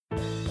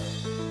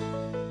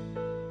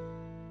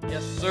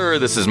Yes, sir.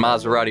 This is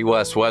Maserati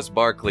Wes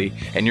Barkley,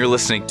 and you're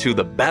listening to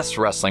the best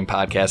wrestling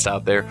podcast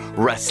out there,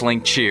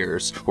 Wrestling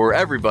Cheers, where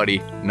everybody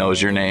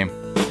knows your name.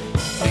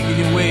 Making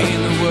your way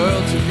in the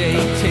world today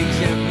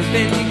takes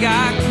everything you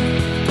got.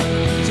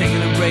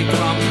 Taking a break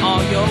from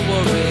all your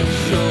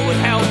worries sure would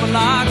help a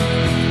lot.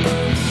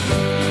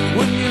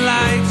 Wouldn't you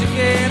like to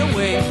get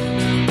away?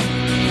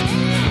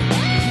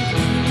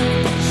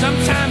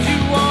 Sometimes you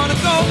want to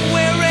go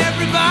where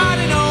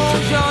everybody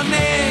knows your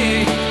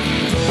name,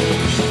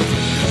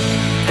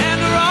 and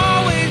they're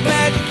always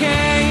glad you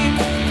came.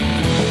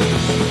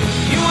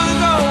 You want to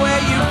go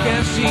where you can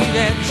see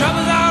that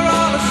troubles are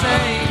all the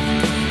same.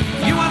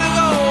 You want to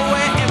go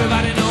where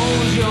everybody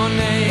knows your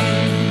name.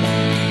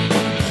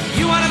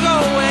 You want to go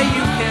where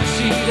you can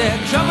see that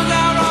troubles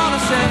are all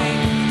the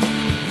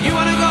same. You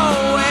want to go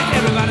where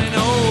everybody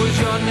knows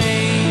your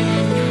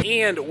name.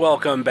 And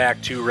welcome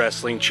back to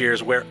Wrestling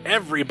Cheers, where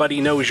everybody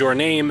knows your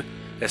name,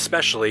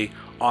 especially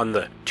on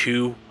the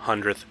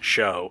 200th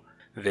show.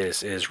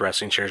 This is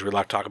Wrestling Cheers. We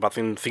like to talk about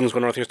things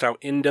going on with the style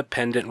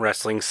independent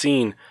wrestling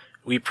scene.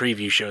 We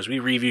preview shows, we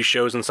review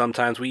shows, and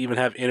sometimes we even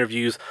have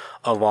interviews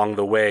along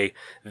the way.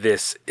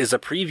 This is a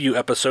preview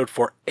episode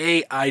for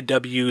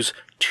AIW's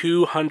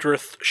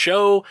 200th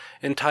show,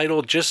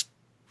 entitled just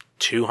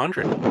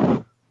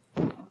 200.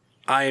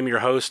 I am your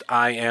host.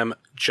 I am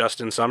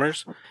Justin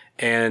Summers,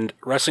 and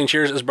Wrestling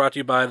Cheers is brought to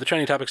you by the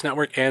Trending Topics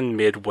Network and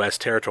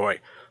Midwest Territory.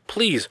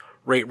 Please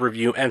rate,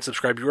 review, and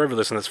subscribe wherever you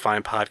listen to this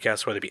fine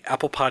podcast, whether it be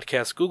Apple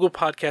Podcasts, Google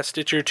Podcasts,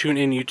 Stitcher,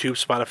 TuneIn, YouTube,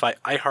 Spotify,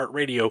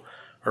 iHeartRadio,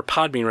 or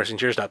Podbean,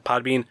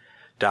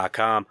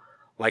 WrestlingCheers.podbean.com.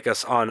 Like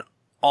us on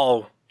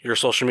all your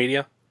social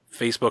media,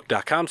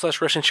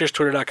 Facebook.com/WrestlingCheers,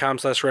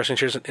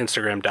 Twitter.com/WrestlingCheers, and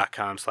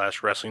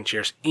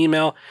Instagram.com/WrestlingCheers.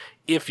 Email,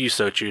 if you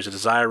so choose, to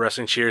desire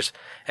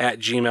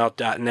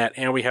WrestlingCheers@gmail.net.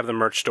 And we have the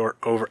merch store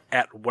over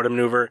at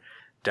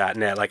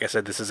whatamaneuver.net. Like I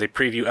said, this is a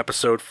preview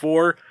episode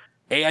for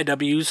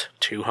AIW's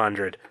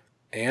 200.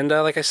 And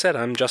like I said,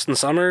 I'm Justin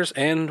Summers,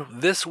 and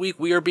this week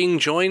we are being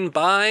joined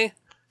by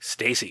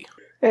Stacy.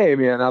 Hey,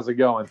 man, how's it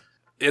going?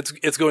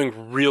 It's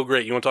going real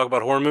great. You want to talk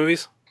about horror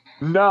movies?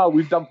 No,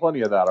 we've done plenty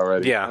of that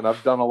already. Yeah. And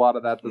I've done a lot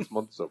of that this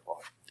month so far.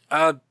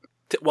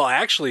 Well,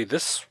 actually,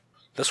 this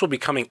will be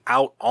coming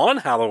out on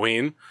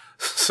Halloween,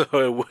 so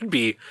it would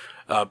be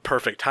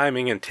perfect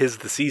timing, and 'tis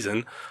the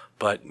season.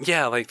 But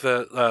yeah, like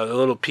the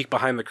little peek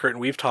behind the curtain,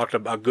 we've talked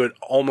about a good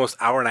almost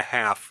hour and a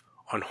half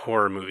on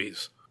horror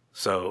movies.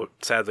 So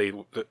sadly,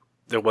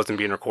 it wasn't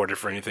being recorded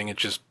for anything.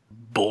 It's just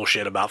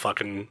bullshit about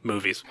fucking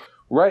movies.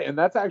 Right, and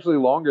that's actually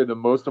longer than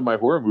most of my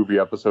horror movie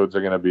episodes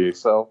are going to be,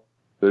 so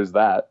there's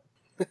that.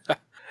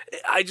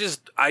 I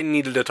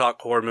needed to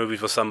talk horror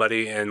movies with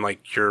somebody, and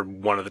like you're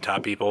one of the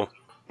top people,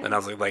 and I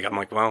was like,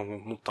 well,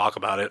 we'll talk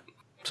about it.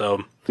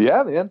 So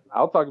yeah, man,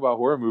 I'll talk about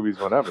horror movies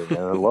whenever,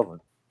 man. I love it.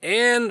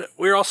 And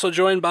we're also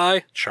joined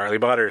by Charlie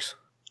Butters.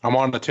 I'm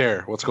on the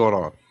tear. What's going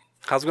on?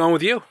 How's it going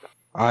with you?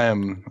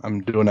 I'm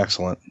doing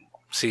excellent.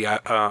 See,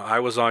 I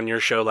was on your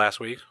show last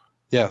week.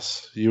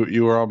 Yes,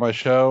 you were on my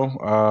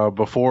show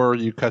before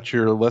you cut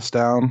your list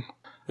down.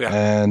 Yeah,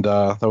 and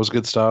that was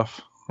good stuff.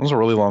 It was a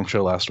really long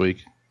show last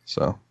week.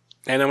 So.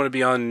 And I'm going to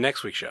be on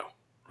next week's show,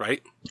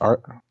 right?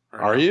 Are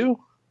you?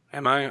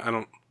 Am I? I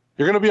don't.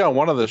 You're going to be on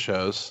one of the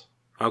shows.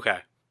 Okay,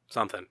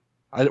 something.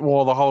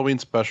 Well, the Halloween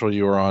special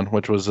you were on,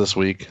 which was this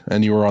week,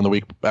 and you were on the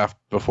week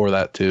before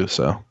that too.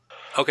 So.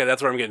 Okay,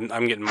 that's where I'm getting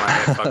my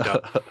head fucked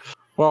up.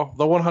 Well,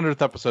 the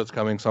 100th episode's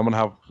coming, so I'm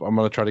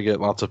gonna try to get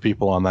lots of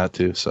people on that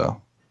too.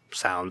 So.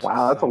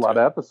 Wow, that's a lot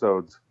of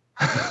episodes.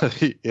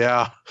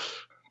 Yeah,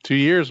 2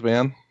 years,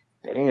 man.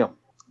 Damn.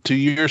 2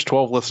 years,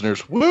 12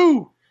 listeners.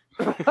 Woo!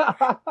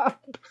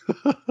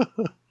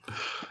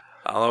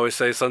 I'll always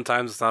say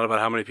sometimes it's not about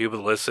how many people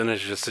listen.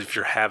 It's just if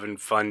you're having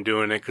fun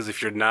doing it. Because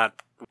if you're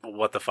not,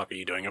 what the fuck are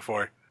you doing it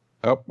for?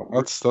 Oh,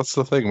 that's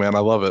the thing, man. I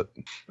love it.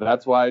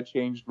 That's why I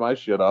changed my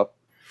shit up.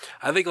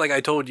 I think, like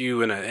I told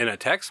you in a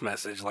text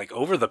message, like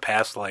over the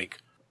past like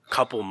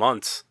couple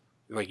months,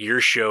 like your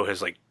show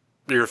has like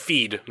your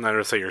feed. I'm not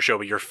gonna say your show,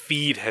 but your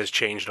feed has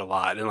changed a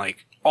lot, and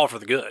like all for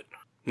the good.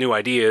 New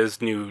ideas,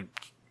 new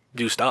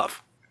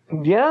stuff.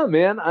 Yeah,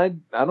 man. I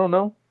don't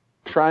know.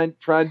 Trying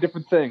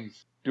different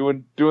things.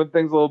 Doing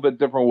things a little bit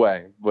different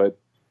way. But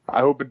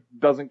I hope it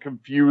doesn't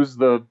confuse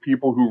the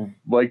people who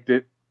liked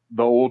it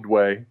the old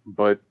way.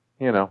 But,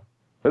 you know,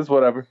 it's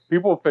whatever.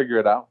 People will figure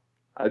it out.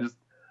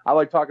 I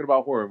like talking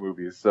about horror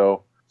movies.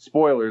 So,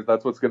 spoilers,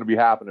 that's what's going to be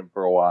happening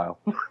for a while.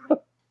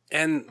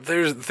 And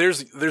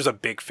there's a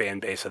big fan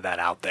base of that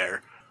out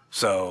there.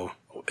 So,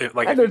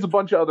 there's a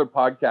bunch of other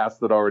podcasts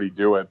that already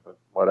do it, but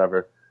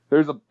whatever.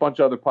 There's a bunch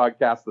of other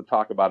podcasts that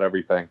talk about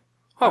everything.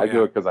 I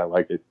do it because I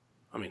like it.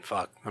 I mean,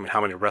 fuck. I mean,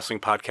 how many wrestling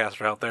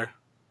podcasts are out there?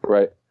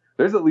 Right.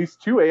 There's at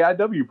least 2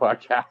 AIW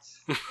podcasts.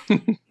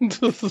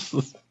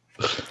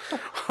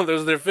 Well,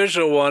 there's the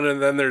official one,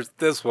 and then there's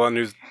this one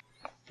who's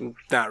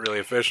not really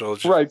official.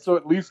 It's just... Right, so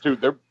at least 2.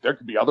 There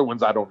could be other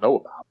ones I don't know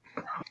about.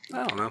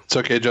 I don't know. It's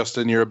okay,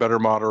 Justin. You're a better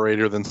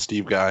moderator than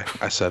Steve Guy.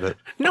 I said it.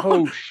 No,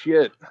 Oh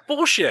shit!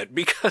 bullshit,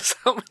 because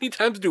how many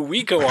times do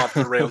we go off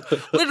the rails?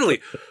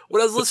 Literally,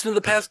 when I was listening to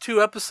the past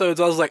 2 episodes,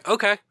 I was like,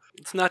 okay,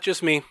 it's not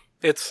just me.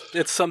 It's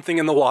something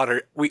in the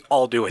water. We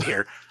all do it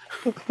here.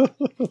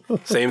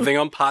 Same thing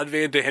on Pod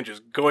Van Dan,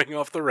 just going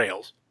off the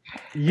rails.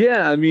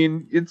 Yeah, I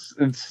mean, it's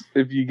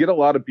if you get a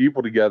lot of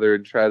people together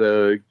and try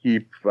to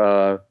keep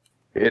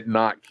it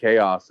not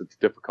chaos, it's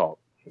difficult.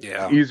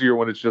 Yeah. It's easier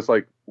when it's just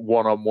like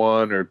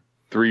 1-on-1 or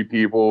 3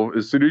 people.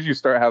 As soon as you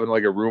start having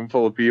like a room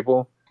full of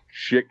people,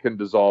 shit can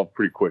dissolve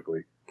pretty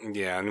quickly.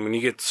 Yeah, and when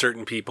you get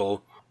certain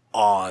people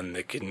on,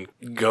 it can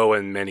go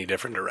in many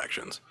different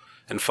directions.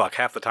 And fuck,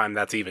 half the time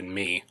that's even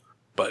me.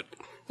 But,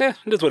 yeah,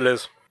 it is what it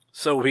is.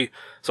 So we're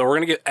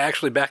gonna get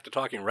actually back to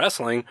talking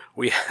wrestling.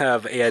 We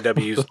have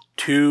AIW's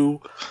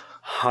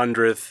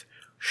 200th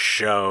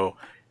show,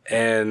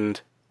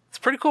 and it's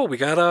pretty cool. We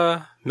got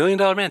a $1 Million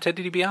Man, Ted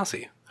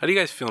DiBiase. How do you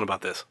guys feeling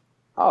about this?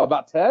 Oh,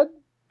 about Ted?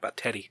 About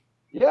Teddy?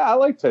 Yeah, I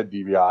like Ted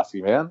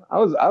DiBiase, man. I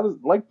was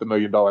like the $1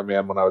 Million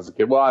Man when I was a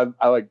kid. Well,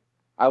 I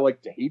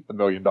like to hate the $1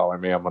 Million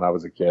Man when I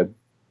was a kid.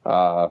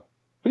 But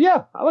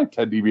yeah, I like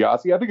Ted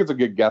DiBiase. I think it's a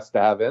good guest to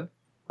have in.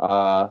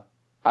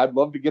 I'd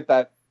love to get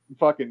that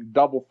fucking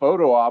double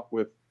photo op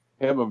with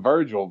him and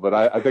Virgil, but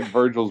I think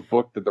Virgil's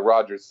booked at the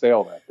Rogers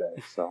sale that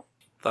day. So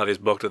Thought he's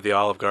booked at the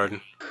Olive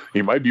Garden.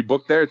 he might be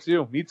booked there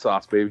too. Meat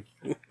sauce, baby.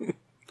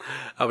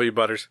 How about you,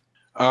 Butters?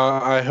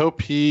 I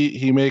hope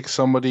he makes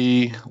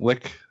somebody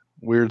lick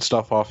weird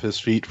stuff off his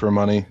feet for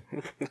money.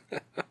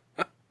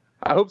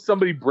 I hope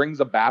somebody brings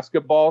a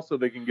basketball so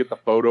they can get the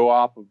photo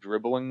op of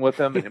dribbling with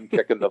him and him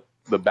kicking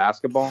the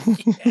basketball.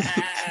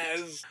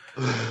 Yes.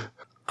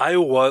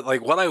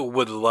 What I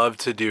would love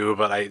to do,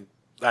 but I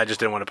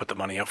just didn't want to put the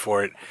money up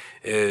for it,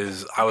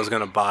 is I was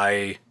going to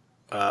buy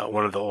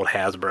one of the old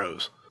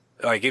Hasbros.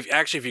 Like,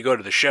 if you go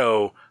to the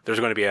show, there's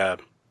going to be a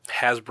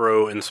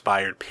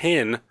Hasbro-inspired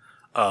pin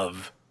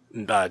of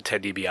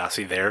Ted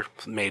DiBiase there,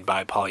 made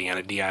by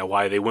Pollyanna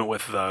DIY. They went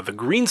with the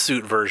green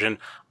suit version.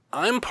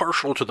 I'm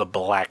partial to the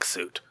black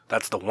suit.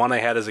 That's the one I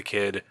had as a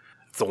kid.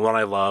 It's the one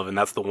I love, and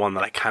that's the one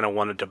that I kind of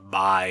wanted to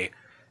buy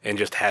and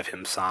just have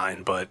him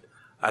sign. But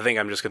I think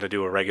I'm just going to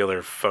do a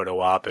regular photo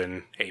op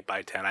in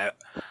 8x10.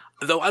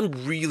 Though I'm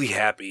really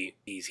happy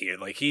he's here.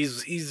 Like,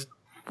 he's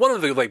one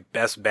of the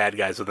best bad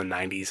guys of the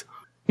 90s.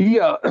 He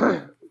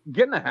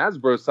getting a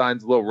Hasbro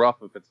sign's a little rough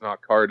if it's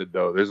not carded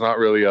though. There's not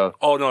really a.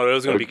 Oh no, it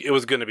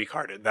was gonna be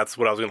carded. That's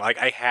what I was gonna like.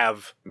 I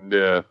have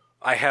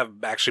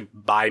actually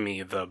by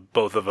me the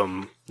both of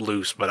them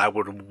loose, but I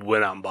would have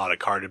went out and bought it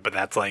carded. But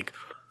that's like,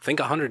 I think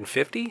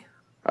 150.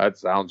 That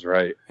sounds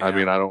right. Yeah. I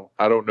mean, I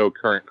don't know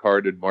current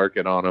carded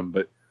market on them,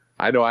 but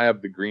I know I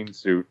have the green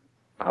suit.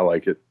 I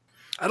like it.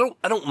 I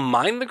don't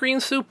mind the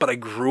green suit, but I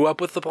grew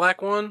up with the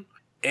black one,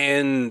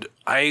 and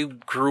I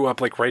grew up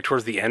like right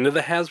towards the end of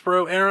the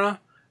Hasbro era,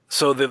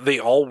 so that they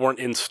all weren't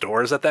in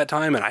stores at that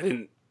time, and I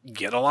didn't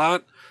get a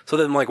lot. So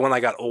then, like, when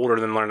I got older,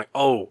 then learning,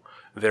 oh,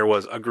 there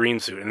was a green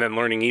suit, and then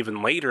learning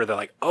even later that,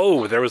 like,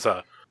 oh, there was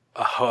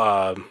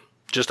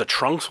just a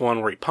Trunks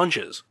one where he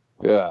punches.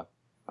 Yeah,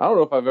 I don't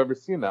know if I've ever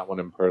seen that one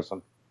in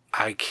person.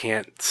 I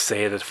can't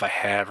say that if I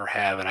have or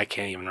haven't. I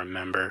can't even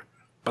remember,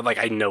 but like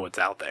I know it's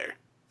out there.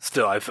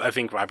 Still, I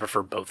think I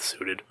prefer both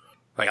suited.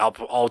 Like,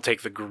 I'll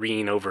take the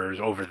green over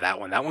that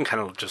one. That one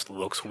kind of just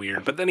looks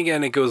weird. But then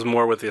again, it goes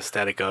more with the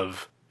aesthetic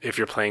of if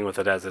you're playing with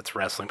it as it's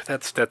wrestling.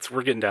 But that's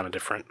we're getting down a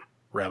different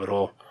rabbit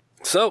hole.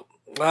 So,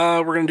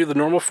 we're going to do the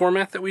normal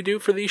format that we do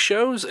for these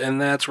shows. And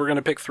that's we're going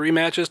to pick 3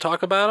 matches,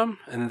 talk about them.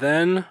 And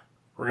then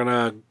we're going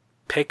to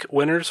pick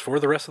winners for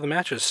the rest of the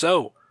matches.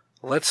 So,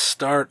 let's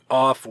start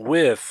off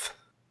with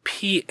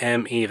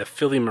PME, the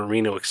Philly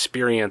Marino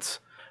Experience,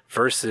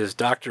 versus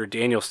Dr.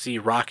 Daniel C.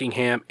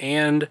 Rockingham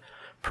and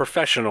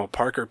Professional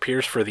Parker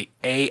Pierce for the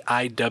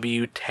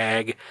AIW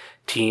Tag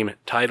Team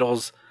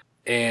titles.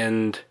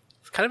 And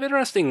it's kind of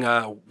interesting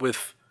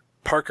with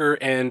Parker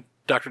and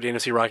Dr.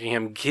 Daniel C.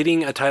 Rockingham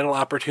getting a title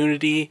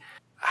opportunity.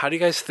 How do you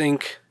guys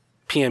think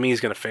PME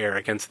is going to fare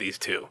against these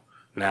two?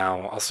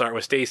 Now, I'll start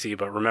with Stacy,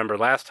 but remember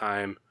last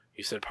time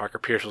you said Parker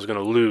Pierce was going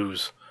to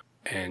lose,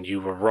 and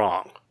you were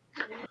wrong.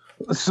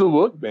 So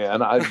look,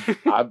 man,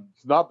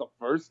 it's not the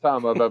first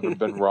time I've ever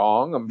been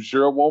wrong. I'm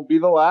sure it won't be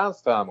the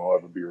last time I'll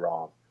ever be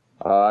wrong.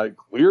 I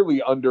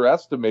clearly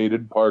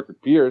underestimated Parker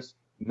Pierce.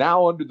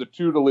 Now under the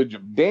tutelage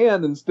of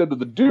Dan instead of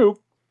the Duke,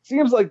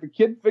 seems like the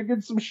kid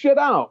figured some shit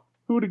out.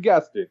 Who'd have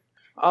guessed it?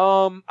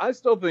 I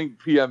still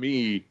think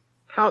PME.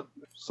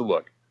 So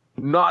look,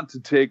 not to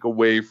take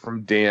away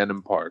from Dan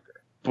and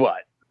Parker,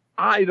 but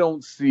I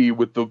don't see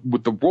with the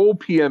role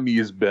PME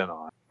has been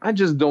on. I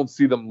just don't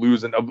see them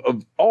losing.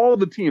 Of all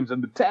the teams,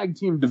 and the tag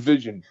team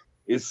division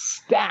is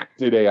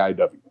stacked at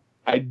AIW.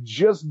 I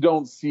just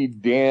don't see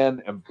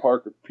Dan and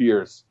Parker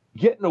Pierce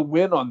getting a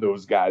win on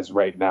those guys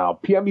right now.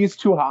 PME is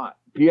too hot.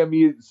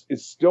 PME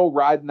is still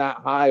riding that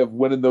high of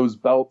winning those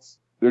belts.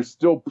 They're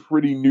still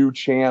pretty new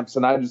champs,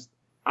 and I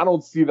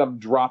don't see them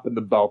dropping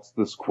the belts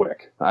this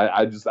quick.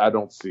 I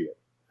don't see it.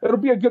 It'll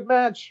be a good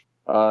match.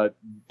 Dan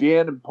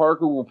and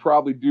Parker will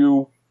probably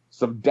do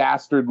some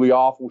dastardly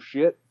awful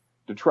shit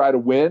to try to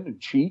win and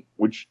cheat,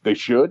 which they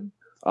should.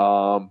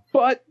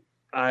 But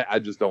I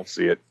just don't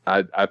see it.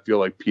 I feel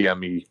like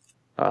PME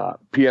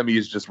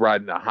is just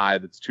riding a high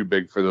that's too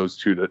big for those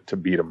two to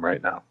beat them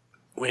right now.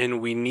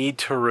 When we need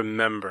to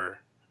remember,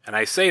 and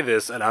I say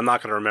this, and I'm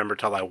not going to remember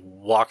till I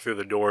walk through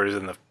the doors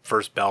and the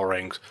first bell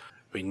rings,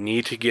 we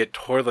need to get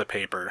toilet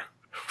paper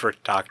for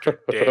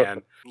Dr.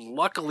 Dan.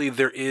 Luckily,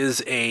 there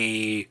is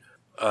a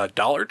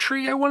Dollar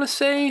Tree, I want to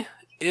say,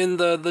 in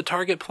the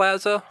Target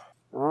Plaza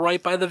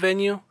right by the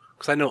venue.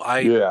 Because I know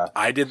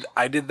I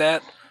did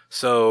that.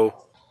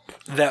 So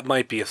that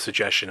might be a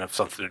suggestion of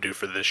something to do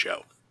for this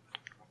show.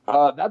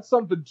 That's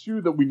something,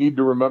 too, that we need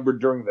to remember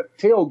during the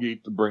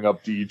tailgate to bring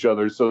up to each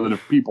other so that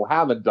if people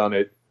haven't done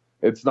it,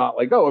 it's not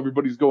like, oh,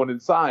 everybody's going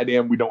inside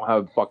and we don't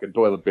have fucking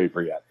toilet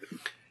paper yet.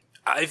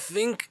 I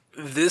think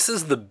this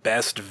is the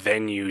best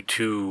venue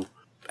to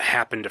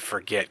happen to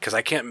forget, because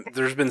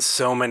there's been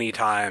so many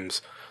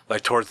times,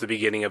 like towards the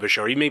beginning of a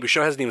show, or maybe a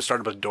show hasn't even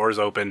started but the door's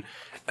open,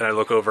 and I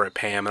look over at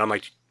Pam and I'm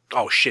like,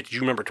 oh shit, did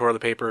you remember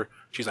toilet paper?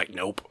 She's like,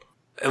 nope.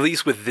 At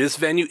least with this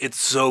venue, it's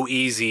so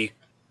easy.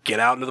 Get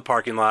out into the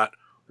parking lot,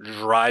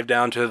 drive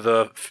down to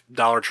the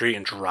Dollar Tree,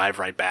 and drive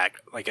right back.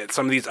 Like at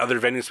some of these other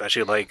venues,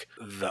 especially like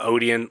the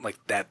Odeon, like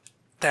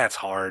that's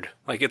hard.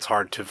 Like it's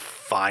hard to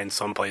find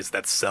someplace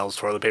that sells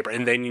toilet paper,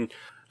 and then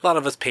a lot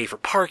of us pay for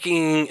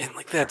parking, and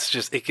like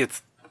it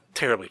gets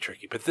terribly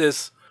tricky. But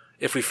this,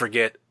 if we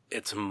forget,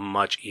 it's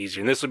much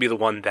easier, and this would be the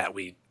one that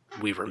we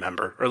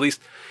remember, or at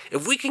least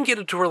if we can get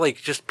it to where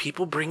like just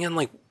people bring in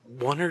like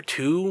 1 or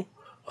 2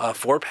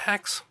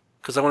 4-packs,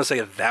 because I want to say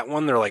that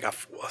one they're like a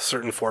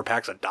certain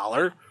 4-pack's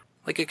 $1.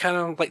 Like it kind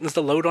of lightens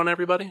the load on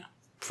everybody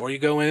before you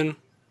go in.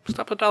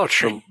 Stop at Dollar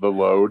Tree. The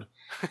load.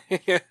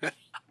 Yeah.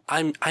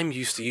 I'm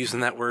used to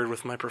using that word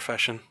with my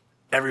profession.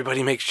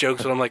 Everybody makes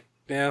jokes, and I'm like,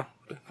 yeah,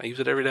 I use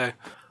it every day.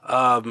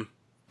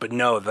 But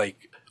no,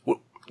 like,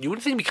 you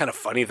wouldn't think it'd be kind of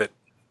funny that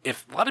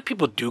if a lot of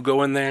people do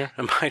go in there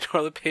and buy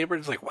toilet paper,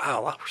 it's like,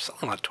 wow, we're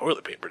selling a lot of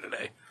toilet paper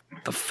today.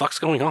 What the fuck's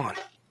going on?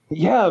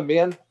 Yeah,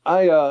 man.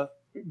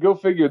 Go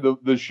figure,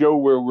 the show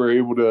where we're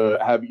able to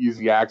have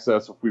easy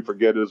access, if we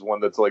forget, is one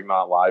that's like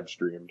not live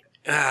streamed.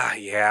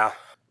 Yeah.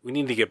 We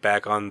need to get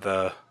back on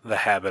the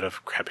habit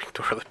of grabbing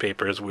toilet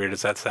paper, as weird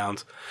as that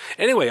sounds.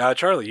 Anyway,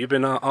 Charlie, you've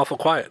been awful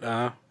quiet. What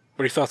are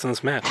your thoughts on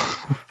this match?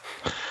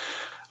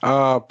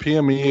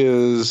 PME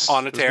is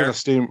on a tear.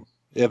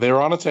 Yeah, they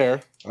were on a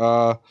tear.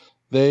 I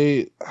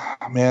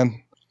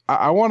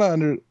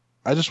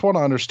just want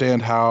to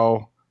understand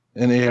how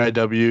in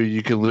AIW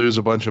you can lose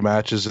a bunch of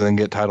matches and then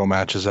get title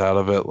matches out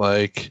of it.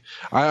 Like,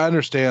 I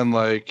understand,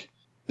 like,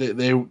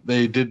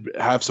 they did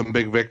have some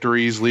big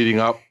victories leading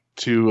up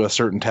to a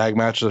certain tag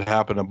match that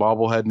happened at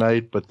Bobblehead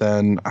Night, but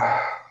then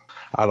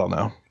I don't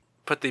know.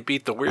 But they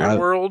beat the Weird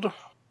World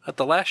at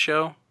the last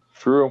show.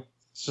 True.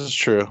 This is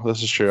true.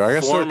 I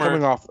guess they're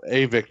coming off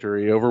a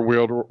victory over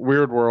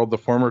Weird World, the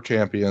former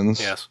champions.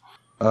 Yes.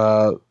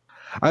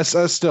 I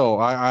still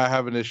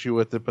have an issue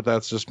with it, but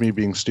that's just me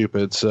being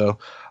stupid. So,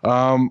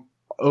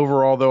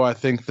 overall, though, I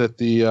think that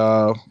the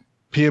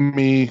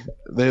PME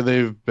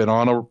they've been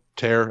on a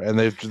tear, and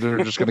they're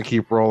just going to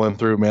keep rolling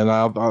through, man.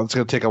 It's going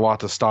to take a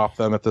lot to stop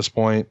them at this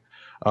point.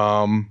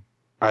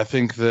 I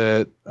think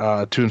that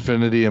To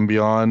Infinity and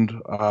Beyond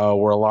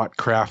were a lot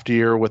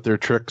craftier with their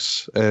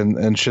tricks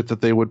and shit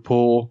that they would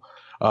pull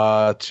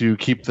to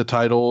keep the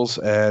titles,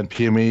 and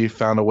PME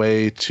found a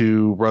way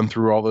to run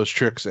through all those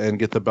tricks and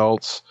get the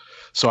belts.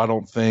 So I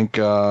don't think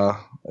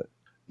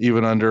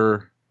even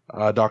under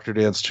Dr.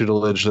 Dan's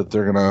tutelage that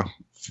they're going to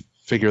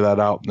figure that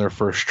out in their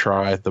first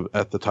try at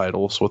the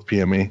titles with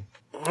PME.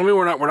 I mean,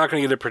 we're not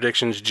going to get the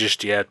predictions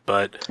just yet,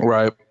 but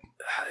right.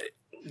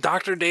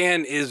 Dr.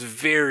 Dan is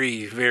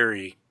very,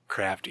 very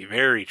crafty,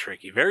 very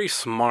tricky, very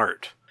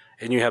smart,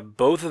 and you have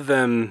both of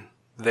them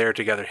there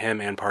together, him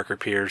and Parker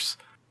Pierce.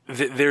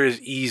 There is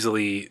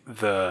easily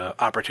the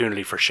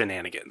opportunity for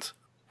shenanigans,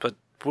 but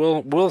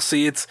we'll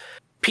see. It's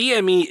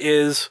PME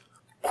is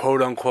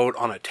quote unquote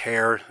on a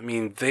tear. I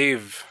mean,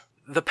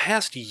 the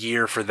past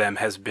year for them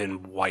has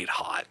been white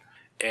hot.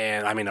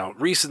 And I mean,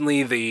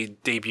 recently they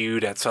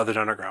debuted at Southern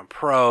Underground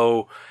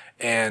Pro,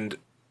 and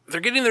they're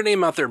getting their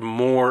name out there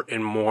more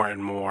and more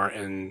and more.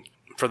 And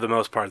for the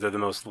most part, they're the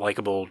most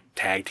likable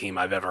tag team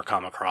I've ever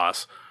come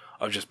across,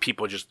 of just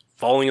people just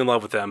falling in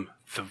love with them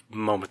the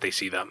moment they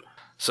see them.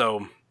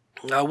 So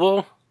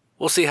we'll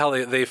see how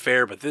they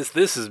fare. But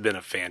this has been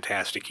a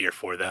fantastic year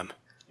for them.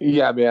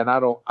 Yeah, man.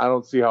 I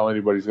don't see how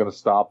anybody's going to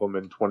stop them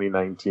in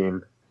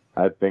 2019.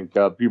 I think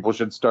people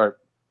should start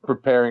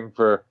preparing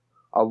for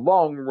a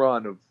long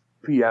run of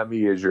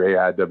PME as your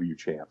AIW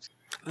champs.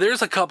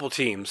 There's a couple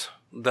teams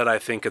that I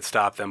think could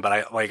stop them, but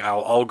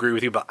I'll agree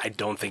with you, but I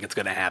don't think it's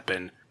going to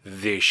happen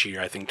this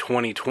year. I think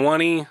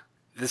 2020,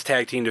 this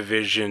tag team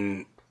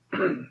division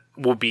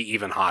will be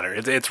even hotter.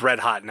 It's red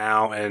hot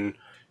now, and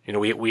you know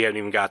we haven't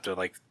even got to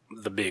like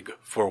the big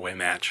 4-way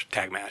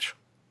tag match.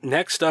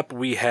 Next up,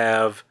 we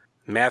have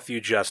Matthew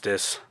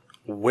Justice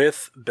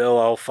with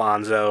Bill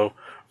Alfonso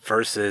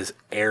versus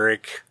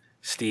Eric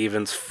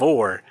Stevens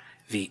for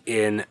the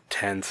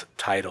Intense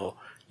title.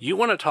 You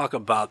want to talk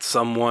about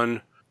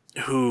someone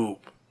who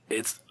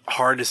it's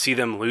hard to see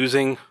them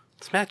losing?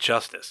 It's Matt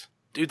Justice.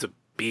 Dude's a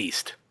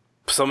beast.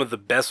 Some of the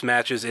best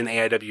matches in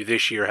AIW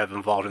this year have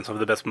involved him. Some of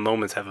the best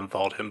moments have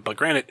involved him. But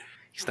granted,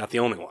 he's not the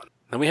only one.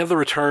 Then we have the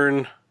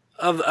return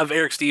of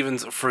Eric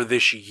Stevens for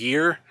this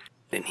year.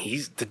 And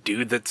he's the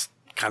dude that's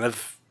kind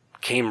of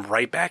came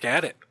right back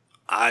at it.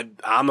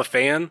 I'm a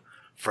fan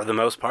for the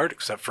most part,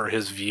 except for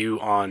his view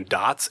on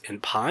dots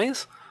and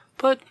pies.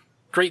 But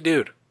great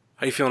dude.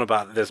 How you feeling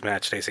about this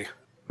match, Stacey?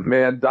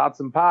 Man, dots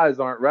and pies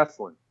aren't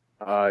wrestling.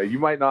 You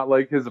might not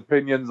like his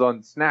opinions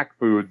on snack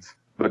foods,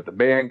 but the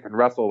man can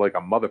wrestle like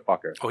a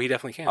motherfucker. Oh, he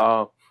definitely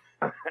can.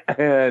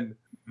 And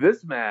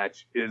this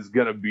match is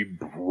going to be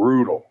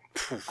brutal.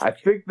 I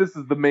think this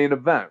is the main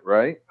event,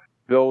 right?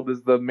 Billed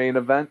as the main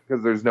event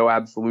because there's no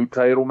absolute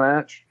title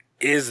match.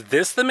 Is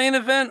this the main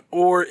event,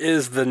 or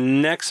is the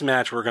next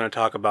match we're going to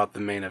talk about the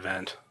main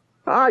event?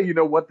 You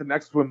know what? The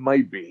next one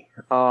might be.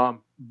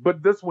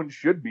 But this one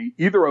should be.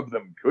 Either of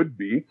them could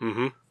be.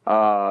 Mm-hmm.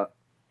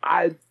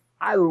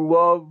 I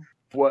love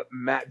what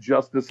Matt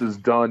Justice has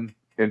done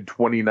in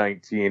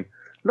 2019.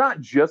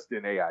 Not just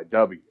in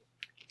AIW,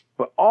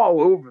 but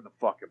all over the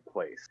fucking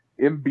place.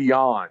 In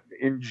Beyond,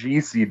 in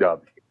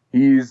GCW.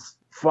 He's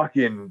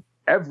fucking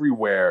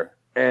everywhere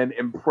and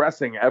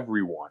impressing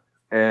everyone.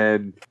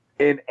 And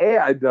in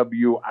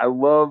AIW, I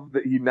love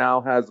that he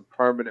now has a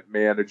permanent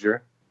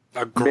manager.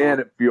 Man,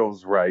 it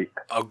feels right.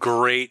 A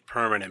great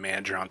permanent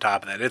manager on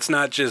top of that. It's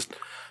not just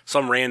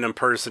some random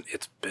person.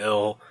 It's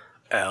Bill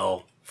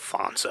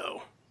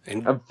Alfonso.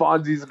 And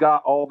Fonzie's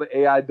got all the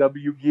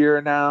AIW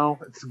gear now.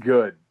 It's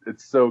good.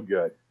 It's so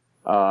good.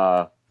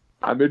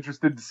 I'm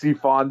interested to see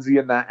Fonzie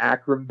in that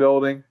Akron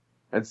building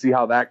and see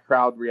how that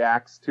crowd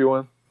reacts to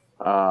him.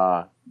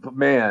 But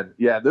man,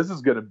 yeah, this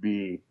is going to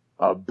be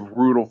a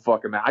brutal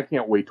fucking match. I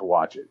can't wait to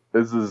watch it.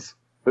 This is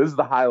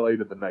the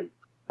highlight of the night.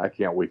 I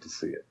can't wait to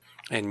see it.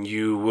 And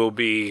you will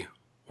be,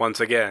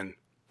 once again,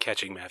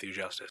 catching Matthew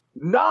Justice.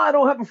 No, I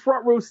don't have a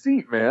front row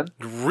seat, man.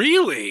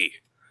 Really?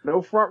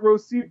 No front row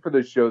seat for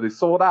this show. They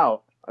sold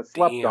out. I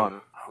slept on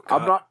it. Oh,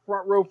 I'm not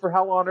front row for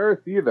Hell on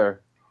Earth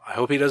either. I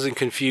hope he doesn't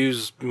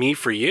confuse me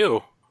for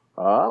you.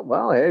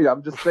 Well, hey,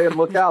 I'm just saying,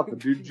 look out. The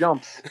dude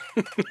jumps.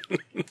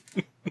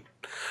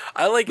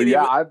 I like But it.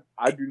 yeah,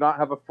 I do not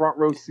have a front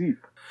row seat.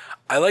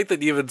 I like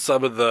that even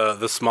some of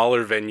the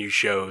smaller venue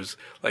shows,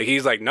 like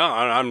he's like, no,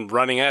 I'm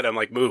running at him,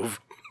 like, move.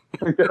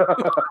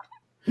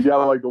 Yeah,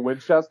 like the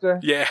Winchester?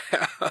 Yeah.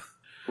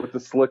 With the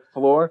slick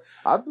floor.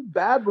 I've been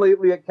bad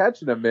lately at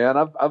catching him, man.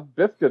 I've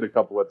biffed it a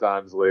couple of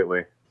times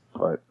lately.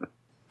 But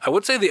I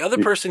would say the other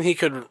person he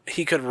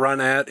could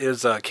run at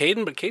is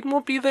Caden, but Caden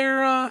won't be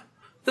there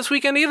this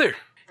weekend either.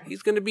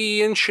 He's going to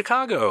be in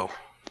Chicago.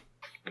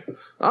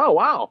 oh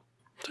wow.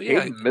 So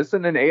yeah, He's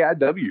missing an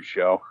AIW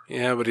show.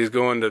 yeah, but he's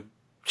going to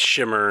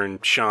Shimmer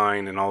and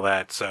Shine and all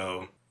that.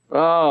 So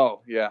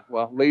Oh, yeah.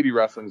 Well, lady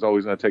wrestling's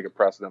always going to take a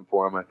precedent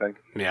for him, I think.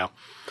 yeah.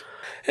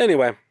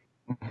 Anyway,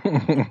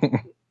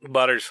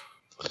 Butters.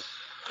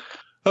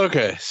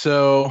 Okay,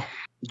 so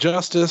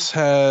Justice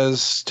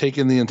has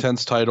taken the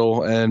Intense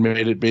title and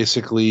made it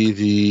basically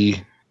the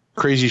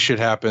crazy shit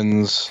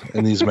happens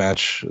in these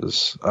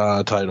matches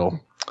title.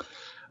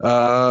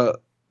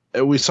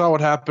 We saw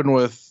what happened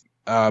with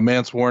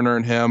Mance Warner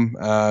and him.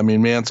 I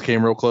mean, Mance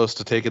came real close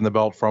to taking the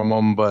belt from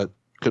him, but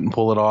couldn't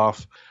pull it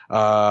off.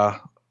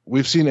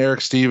 We've seen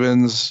Eric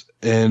Stevens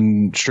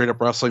in straight up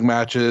wrestling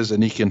matches,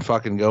 and he can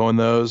fucking go in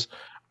those.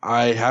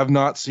 I have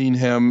not seen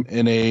him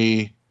in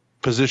a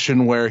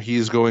position where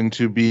he's going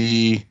to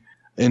be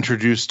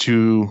introduced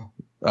to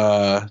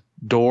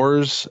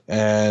doors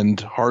and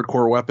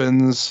hardcore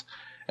weapons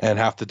and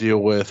have to deal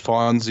with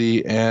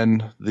Fonzie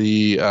and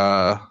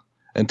the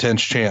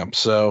Intense champ.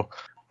 So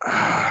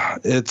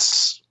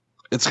it's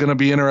going to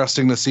be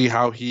interesting to see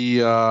how he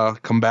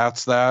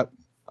combats that.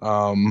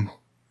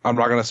 I'm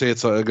not going to say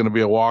it's going to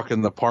be a walk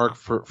in the park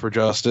for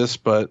Justice,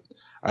 but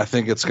I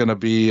think it's going to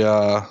be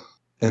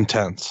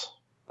intense.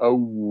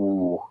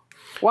 Oh.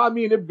 Well, I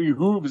mean, it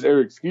behooves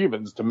Eric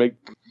Stevens to make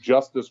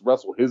Justice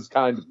wrestle his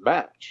kind of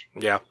match.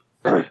 Yeah.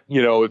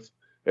 You know, if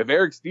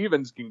Eric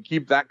Stevens can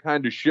keep that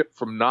kind of shit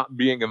from not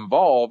being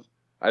involved,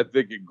 I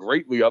think it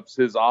greatly ups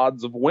his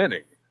odds of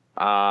winning.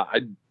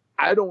 I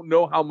don't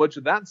know how much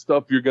of that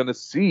stuff you're going to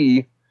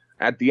see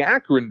at the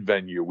Akron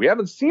venue. We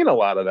haven't seen a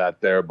lot of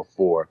that there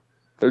before.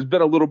 There's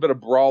been a little bit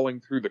of brawling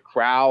through the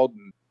crowd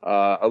and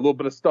a little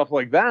bit of stuff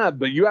like that,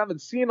 but you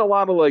haven't seen a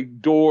lot of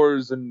like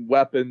doors and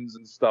weapons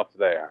and stuff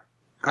there.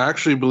 I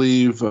actually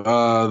believe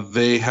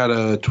they had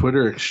a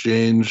Twitter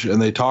exchange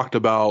and they talked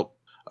about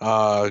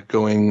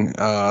going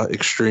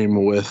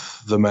extreme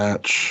with the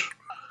match.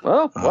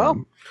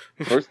 Well,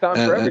 first time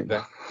for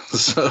everything.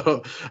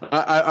 So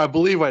I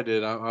believe I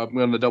did. I'm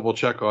going to double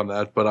check on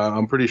that, but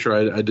I'm pretty sure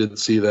I did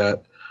see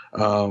that.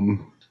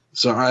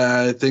 So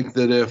I think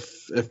that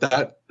if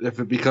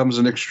it becomes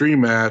an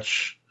extreme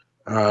match,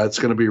 it's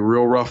going to be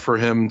real rough for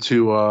him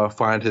to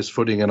find his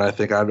footing. And I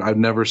think I've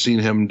never seen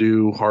him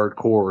do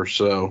hardcore.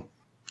 So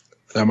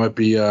That might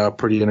be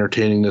pretty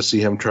entertaining to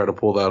see him try to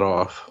pull that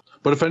off.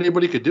 But if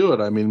anybody could do it,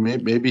 I mean,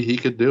 maybe he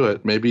could do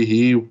it. Maybe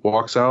he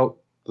walks out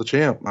the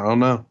champ. I don't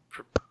know.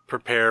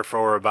 Prepare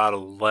for about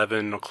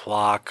 11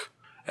 o'clock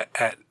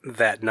at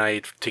that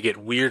night to get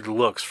weird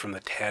looks from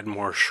the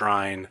Tadmor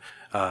Shrine.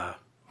 I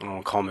don't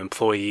want to call them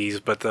employees,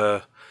 but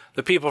the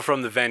people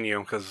from the venue,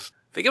 because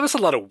they give us a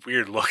lot of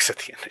weird looks at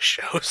the end of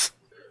shows.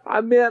 I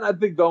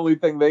think the only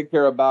thing they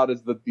care about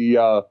is that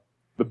the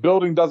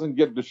building doesn't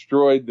get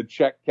destroyed, the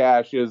check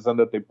cashes, and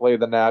that they play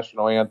the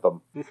national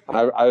anthem.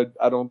 I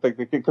don't think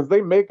they can, because they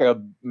make a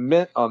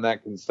mint on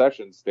that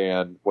concession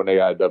stand when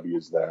AIW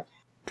is there.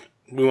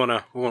 We want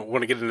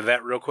to get into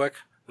that real quick.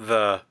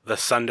 The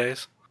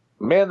Sundays.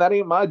 Man, that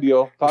ain't my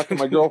deal. Talk to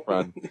my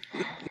girlfriend.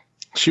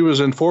 She was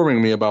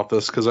informing me about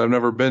this because I've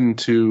never been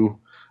to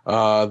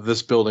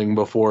this building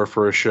before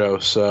for a show,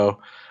 so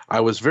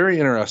I was very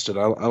interested.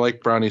 I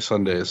like brownie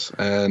sundaes,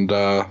 and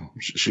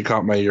she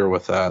caught my ear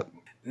with that.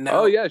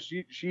 No. Oh yeah,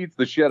 she eats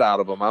the shit out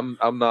of them.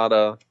 I'm not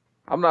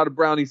a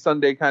brownie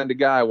sundae kind of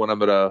guy when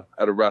I'm at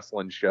a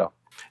wrestling show.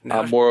 No.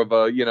 I'm more of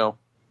a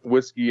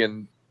whiskey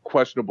and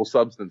questionable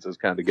substances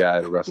kind of guy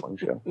at a wrestling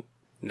show.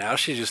 Now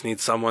she just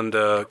needs someone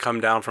to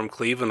come down from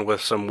Cleveland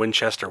with some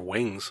Winchester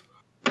wings.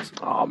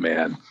 Oh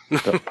man,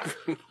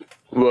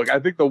 look, I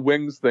think the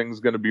wings thing's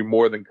going to be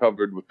more than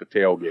covered with the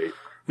tailgate.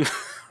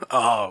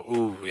 Oh,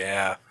 ooh,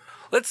 yeah.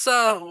 Let's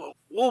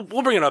we'll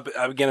bring it up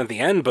again at the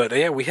end, but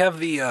yeah, we have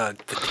the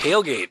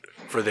tailgate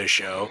for this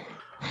show.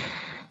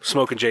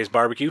 Smokin' Jay's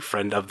Barbecue,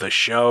 friend of the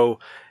show,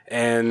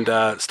 and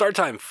start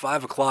time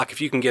 5 o'clock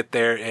if you can get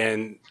there.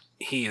 And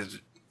he is,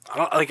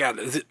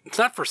 it's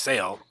not for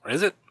sale,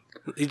 is it?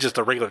 He's just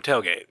a regular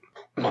tailgate.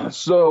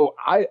 So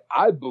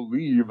I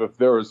believe if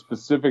there are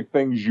specific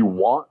things you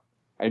want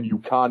and you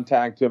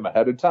contact him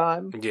ahead of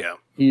time, yeah,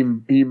 he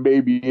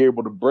may be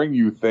able to bring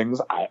you things.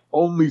 I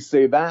only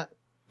say that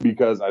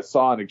because I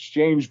saw an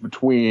exchange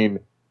between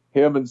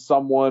him and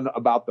someone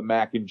about the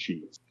mac and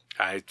cheese.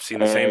 I've seen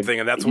the same thing,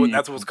 and that's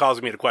what's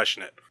causing me to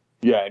question it.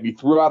 Yeah, and he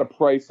threw out a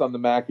price on the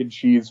mac and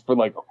cheese for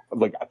like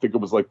I think it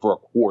was like for a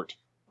quart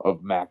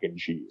of mac and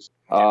cheese.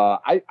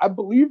 I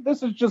believe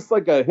this is just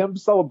like him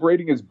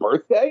celebrating his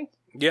birthday.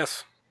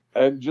 Yes.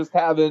 And just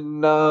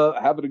having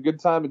a good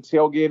time and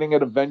tailgating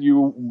at a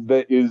venue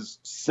that is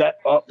set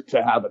up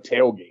to have a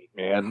tailgate,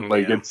 man.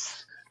 Like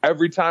it's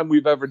every time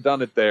we've ever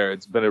done it there,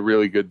 it's been a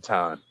really good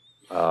time.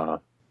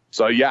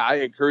 So yeah, I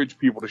encourage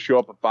people to show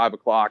up at 5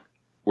 o'clock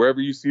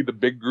wherever you see the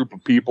big group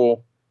of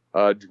people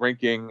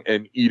drinking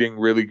and eating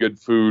really good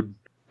food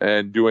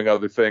and doing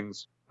other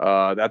things.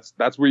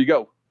 That's where you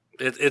go.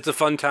 It's a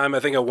fun time. I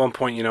think at one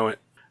point,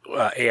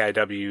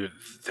 AIW,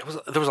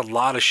 there was a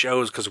lot of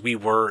shows because we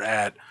were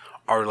at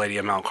Our Lady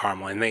of Mount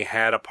Carmel, and they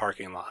had a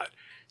parking lot.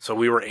 So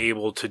we were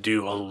able to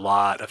do a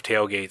lot of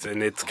tailgates,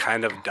 and it's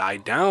kind of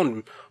died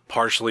down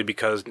partially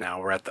because now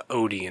we're at the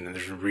Odeon, and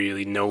there's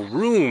really no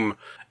room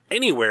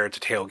anywhere to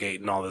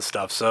tailgate and all this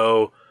stuff.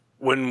 So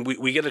when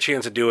we get a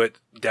chance to do it,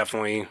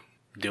 definitely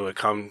do it.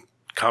 Come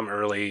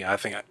early. I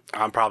think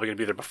I'm probably going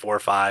to be there before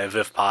 5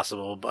 if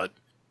possible, but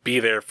be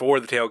there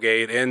for the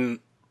tailgate. And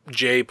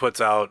Jay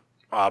puts out,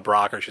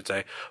 Brock, I should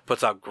say,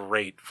 puts out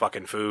great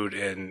fucking food,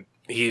 and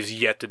he's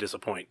yet to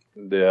disappoint.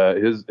 Yeah,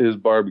 his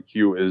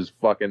barbecue is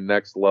fucking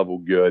next level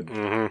good.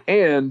 Mm-hmm.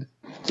 And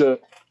to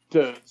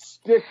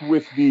stick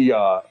with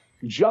the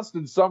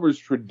Justin Summers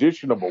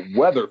tradition of a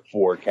weather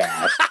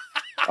forecast,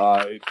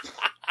 I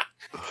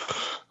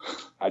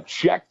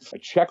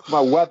checked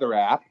my weather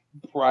app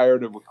prior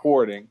to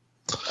recording,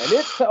 and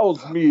it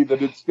tells me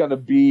that it's going to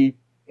be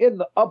in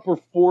the upper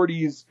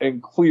 40s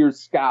and clear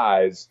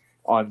skies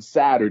on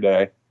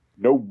Saturday.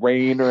 No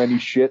rain or any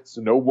shit,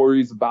 so no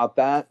worries about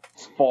that.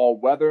 It's fall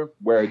weather.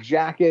 Wear a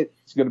jacket.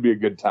 It's going to be a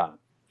good time.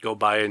 Go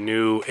buy a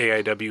new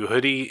AIW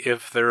hoodie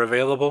if they're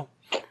available.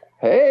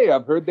 Hey,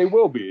 I've heard they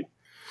will be.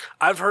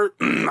 I've heard,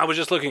 I was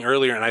just looking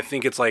earlier, and I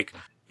think it's like,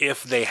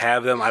 if they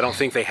have them, I don't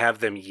think they have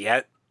them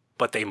yet,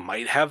 but they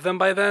might have them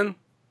by then.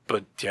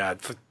 But yeah,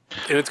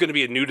 it's going to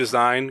be a new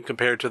design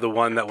compared to the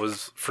one that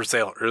was for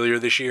sale earlier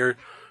this year.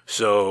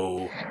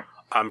 So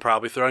I'm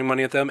probably throwing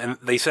money at them. And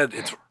they said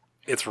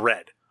it's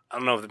red. I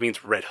don't know if it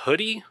means red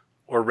hoodie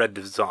or red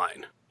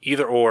design.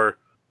 Either or,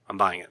 I'm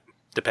buying it,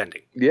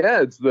 depending.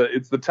 Yeah, it's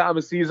the time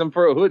of season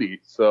for a hoodie.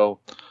 So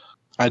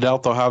I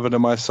doubt they'll have it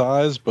in my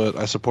size, but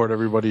I support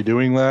everybody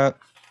doing that.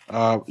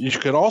 You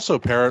could also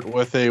pair it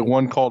with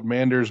one called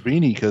Mander's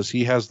beanie because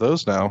he has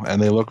those now,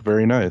 and they look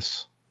very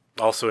nice.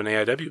 Also an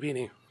AIW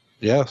beanie.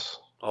 Yes.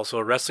 Also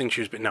a wrestling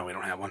shoes, but no, we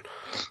don't have one.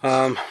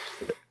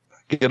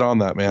 Get on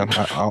that, man.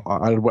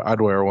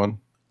 I'd wear one.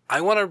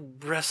 I want a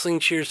Wrestling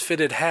Cheers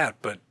fitted hat,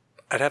 but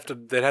they'd have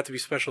to be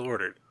special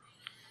ordered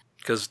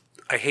because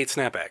I hate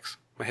snapbacks.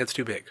 My head's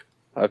too big.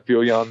 I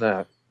feel you on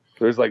that.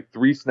 There's like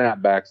 3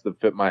 snapbacks that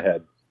fit my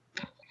head.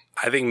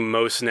 I think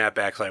most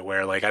snapbacks I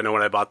wear, like I know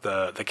when I bought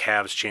the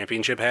Cavs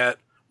championship hat,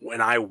 when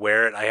I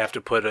wear it, I have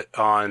to put it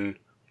on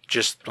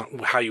just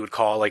how you would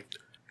call it, like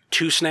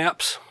 2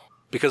 snaps.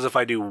 Because if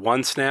I do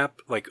 1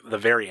 snap, like the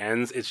very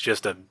ends, it's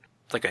just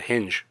like a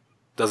hinge.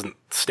 doesn't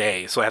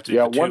stay, so I have to do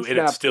the two, one and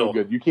snap's it's still so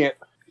good. You can't.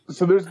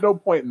 So there's no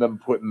point in them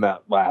putting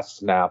that last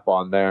snap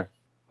on there.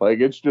 Like,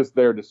 it's just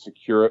there to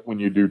secure it when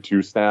you do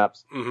 2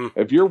 snaps. Mhm.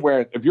 If you're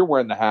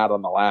wearing the hat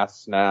on the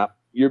last snap,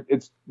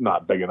 it's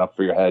not big enough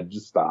for your head.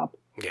 Just stop.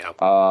 Yeah.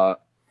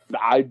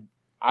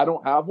 I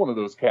don't have one of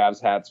those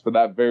Cavs hats for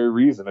that very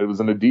reason. It was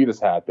an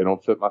Adidas hat. They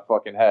don't fit my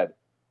fucking head.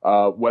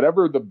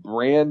 Whatever the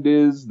brand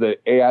is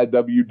that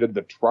AIW did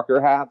the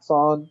trucker hats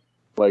on,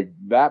 like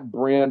that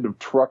brand of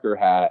trucker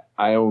hat,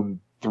 I own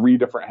 3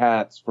 different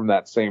hats from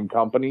that same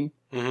company.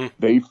 Mm-hmm.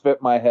 They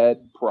fit my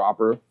head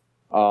proper.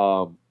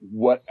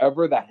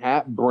 Whatever the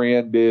hat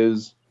brand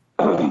is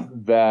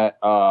that,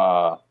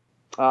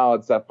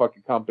 it's that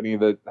fucking company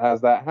that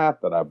has that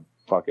hat that I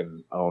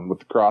fucking own with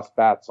the cross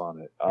bats on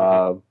it.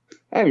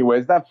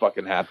 Anyways, that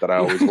fucking hat that I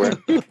always wear,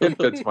 it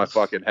fits my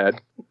fucking head.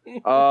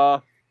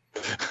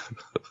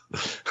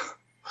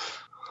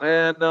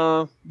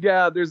 And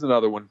there's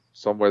another one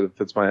somewhere that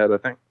fits my head, I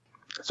think.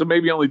 So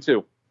maybe only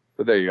 2,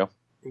 but there you go.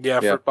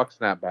 Yeah, fuck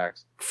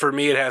snapbacks. For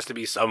me, it has to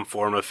be some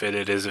form of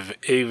fitted,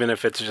 even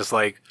if it's just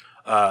like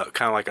kind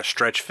of like a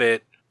stretch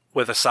fit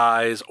with a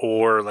size,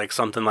 or like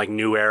something like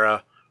New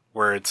Era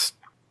where it's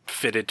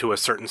fitted to a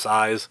certain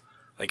size.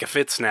 Like if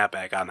it's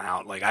snapback, I'm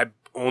out. Like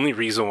only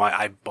reason why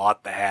I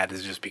bought the hat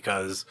is just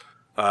because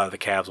the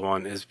Cavs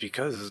one is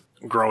because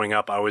growing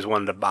up I always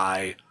wanted to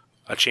buy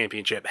a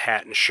championship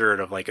hat and shirt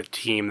of like a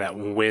team that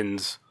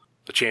wins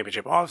the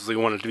championship. Obviously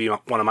wanted to be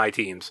one of my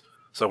teams.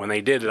 So when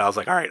they did it, I was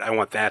like, all right, I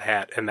want that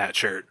hat and that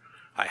shirt.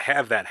 I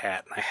have that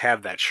hat and I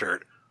have that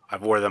shirt.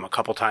 I've wore them a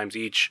couple times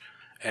each,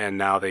 and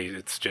now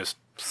it's just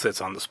sits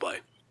on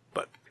display.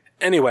 But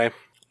anyway,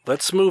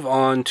 let's move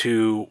on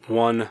to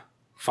one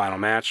final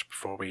match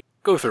before we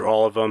go through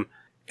all of them.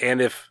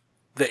 And if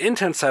the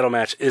Intense title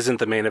match isn't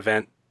the main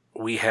event,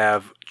 we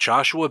have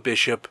Joshua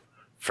Bishop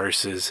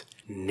versus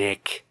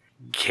Nick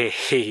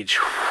Gage.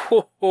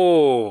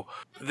 Whoa.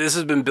 This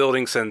has been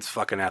building since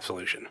fucking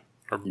Absolution.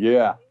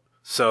 Yeah.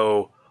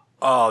 So,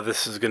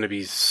 this is going to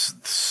be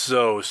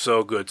so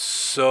good.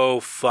 So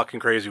fucking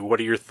crazy.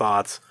 What are your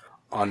thoughts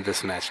on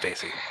this match,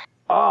 Stacey?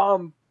 I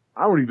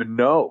don't even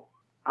know.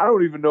 I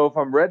don't even know if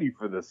I'm ready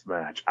for this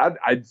match.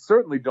 I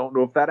certainly don't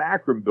know if that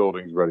Akron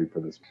building's ready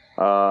for this.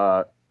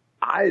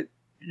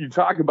 You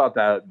talk about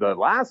the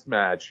last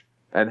match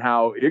and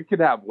how it could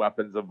have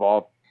weapons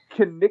involved.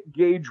 Can Nick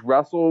Gage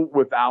wrestle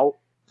without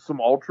some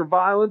ultra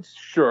violence?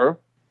 Sure.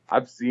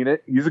 I've seen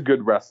it. He's a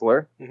good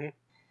wrestler. Mm-hmm.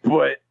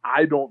 But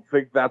I don't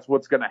think that's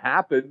what's going to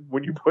happen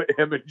when you put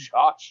him and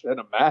Josh in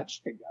a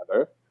match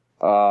together.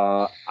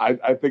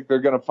 I think they're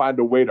going to find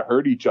a way to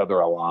hurt each other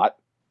a lot.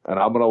 And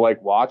I'm going to like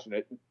watching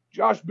it.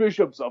 Josh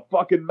Bishop's a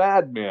fucking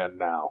madman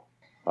now.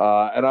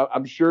 And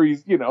I'm sure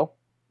he's, a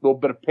little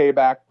bit of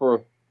payback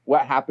for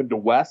what happened to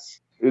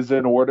Wes is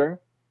in order.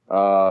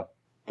 I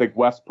think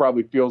Wes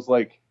probably feels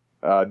like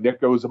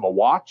Nick owes him a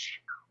watch.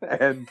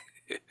 And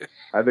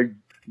I think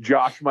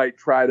Josh might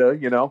try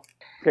to,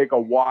 take a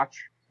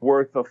watch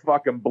worth of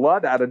fucking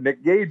blood out of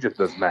Nick Gage at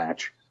this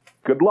match.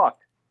 Good luck.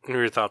 What are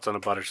your thoughts on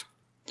it, Butters?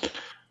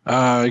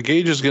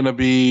 Gage is going to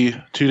be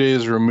 2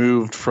 days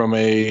removed from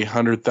a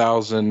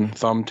 100,000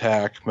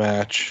 thumbtack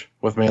match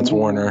with Mance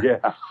Warner.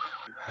 Yeah.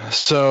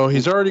 So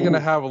he's already going to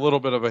have a little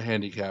bit of a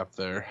handicap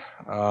there.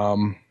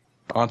 On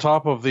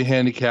top of the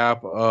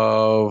handicap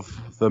of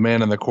the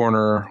man in the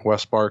corner,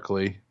 Wes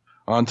Barkley,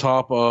 on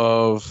top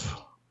of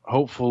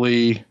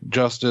hopefully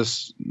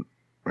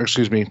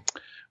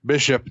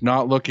Bishop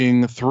not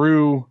looking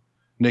through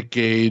Nick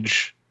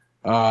Gage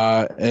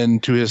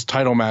into his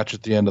title match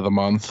at the end of the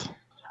month.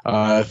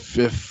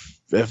 If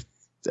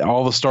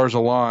all the stars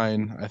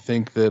align, I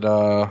think that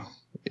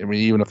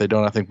even if they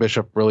don't, I think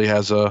Bishop really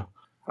has a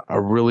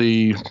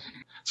really.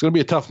 It's going to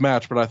be a tough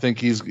match, but I think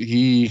he's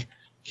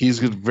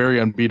very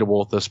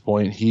unbeatable at this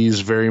point.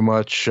 He's very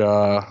much.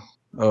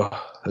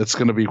 It's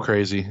going to be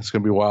crazy. It's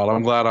going to be wild.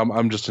 I'm glad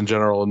I'm just in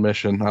general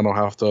admission. I don't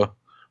have to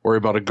worry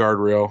about a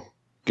guardrail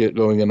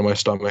going into my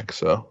stomach.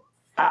 So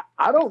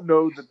I don't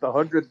know that the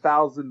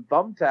 100,000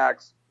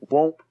 thumbtacks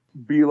won't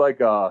be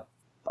like a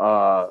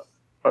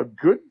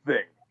good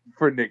thing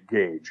for Nick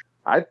Gage.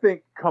 I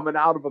think coming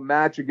out of a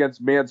match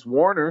against Mance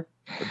Warner,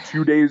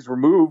 2 days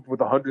removed with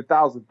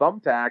 100,000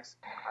 thumbtacks,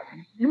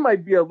 you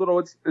might be a little.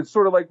 It's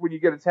sort of like when you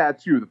get a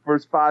tattoo. The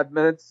first 5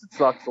 minutes it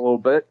sucks a little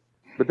bit,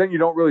 but then you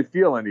don't really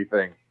feel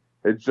anything.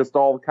 It's just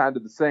all kind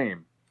of the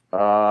same.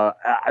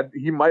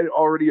 He might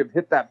already have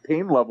hit that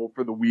pain level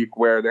for the week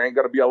where there ain't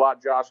going to be a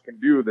lot Josh can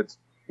do that's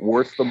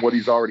worse than what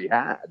he's already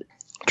had.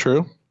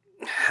 True.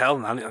 Hell,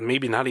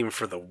 maybe not even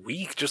for the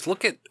week. Just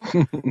look at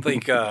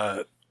like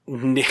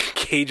Nick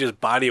Cage's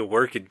body of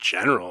work in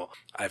general.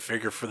 I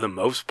figure for the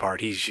most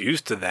part he's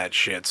used to that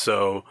shit.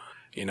 So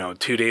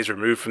 2 days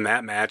removed from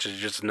that match is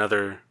just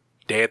another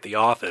day at the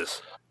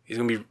office. He's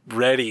gonna be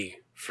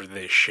ready for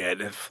this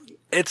shit. If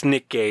it's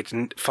Nick Gage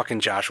and fucking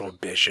Joshua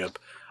Bishop.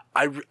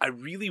 I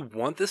really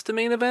want this to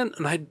main event,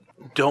 and I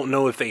don't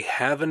know if they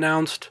have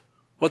announced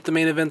what the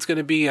main event's going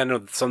to be. I know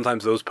that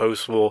sometimes those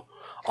posts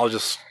I'll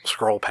just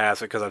scroll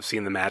past it because I've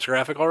seen the match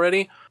graphic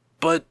already.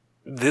 But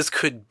this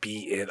could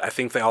be it. I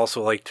think they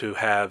also like to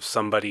have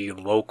somebody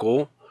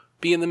local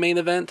be in the main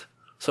event.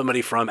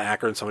 Somebody from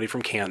Akron, somebody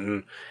from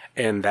Canton,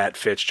 and that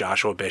fits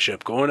Joshua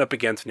Bishop going up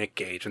against Nick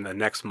Gage in the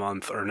next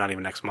month, or not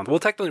even next month. Well,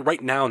 technically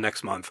right now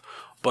next month,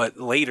 but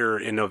later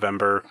in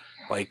November,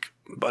 like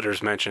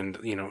Butters mentioned,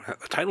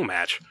 a title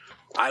match.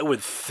 I would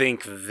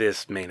think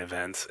this main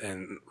event,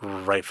 and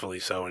rightfully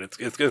so, and it's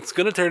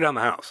going to tear down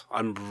the house.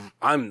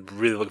 I'm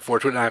really looking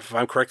forward to it. And if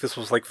I'm correct, this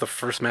was like the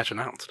first match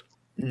announced.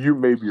 You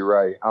may be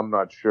right. I'm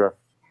not sure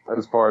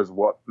as far as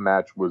what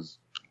match was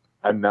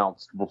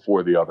announced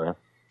before the other.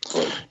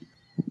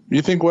 But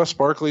You think Wes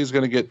Barkley is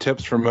going to get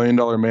tips from $1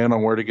 Million Man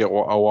on where to get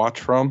a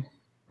watch from?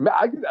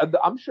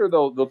 I'm sure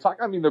they'll talk.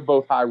 I mean, they're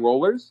both high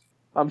rollers.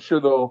 I'm sure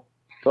they'll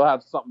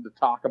have something to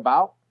talk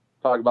about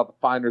the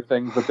finer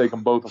things that they can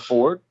both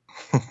afford.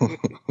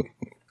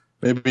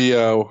 Maybe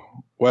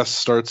Wes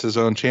starts his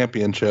own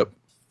championship.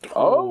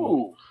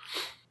 Oh,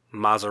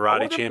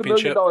 Maserati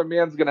championship. The $1 Million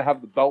Man's going to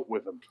have the belt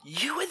with him.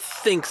 You would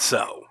think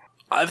so.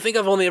 I think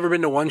I've only ever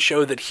been to one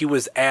show that he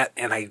was at,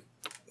 and I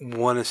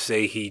want to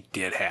say he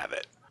did have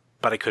it,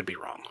 but I could be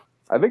wrong.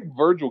 I think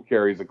Virgil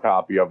carries a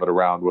copy of it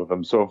around with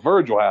him, so if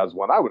Virgil has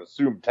one, I would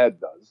assume Ted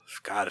does.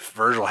 God, if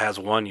Virgil has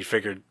one, you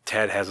figured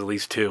Ted has at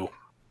least two.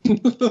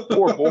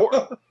 Or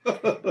more.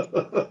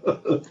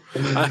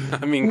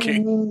 I mean,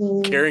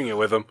 carrying it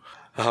with him.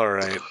 All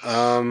right.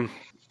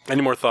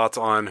 Any more thoughts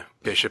on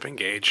Bishop and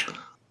Gage?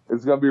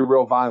 It's going to be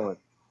real violent.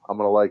 I'm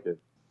going to like it.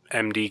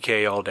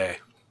 MDK all day.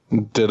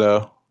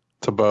 Ditto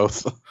to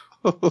both.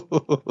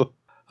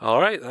 All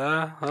right.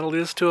 That'll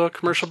lead us to a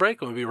commercial break.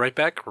 We'll be right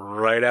back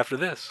right after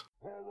this.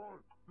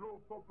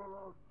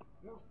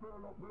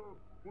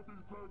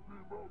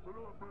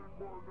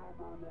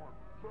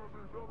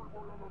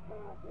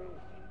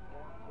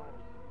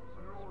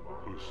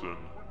 Listen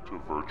to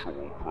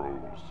Virtual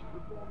Pros,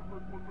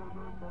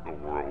 the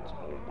world's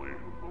only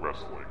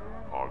wrestling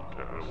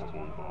podcast.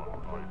 Available on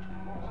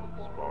iTunes,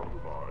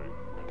 Spotify,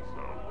 and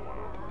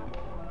SoundCloud.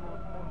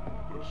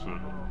 Listen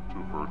to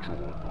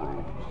Virtual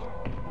Pros,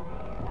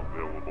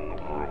 available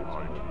on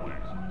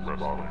iTunes,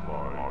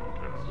 Spotify,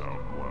 and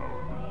SoundCloud.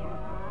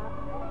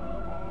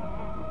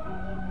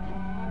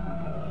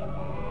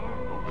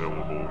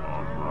 Available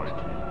on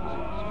iTunes,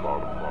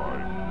 Spotify,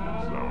 and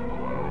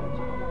SoundCloud.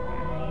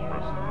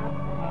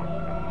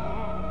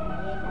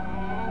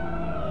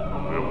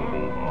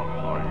 Available on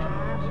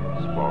iTunes,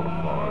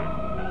 Spotify,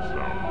 and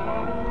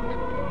SoundCloud.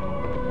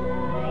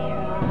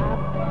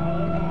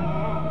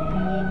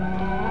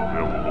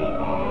 Available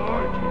on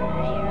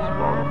iTunes,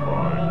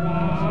 Spotify,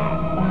 and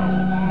SoundCloud.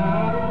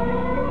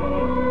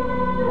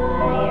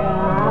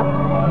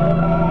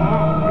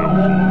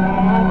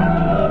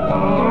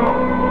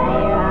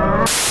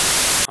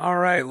 All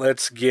right,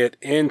 let's get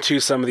into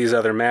some of these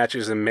other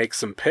matches and make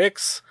some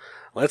picks.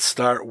 Let's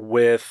start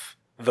with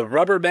the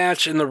rubber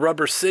match in the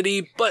Rubber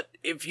City, but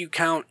if you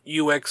count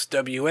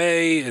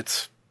UXWA,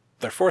 it's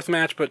their fourth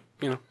match, but,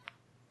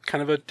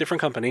 kind of a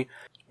different company.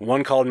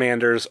 One Called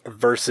Manders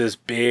versus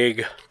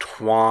Big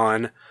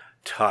Twan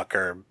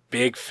Tucker.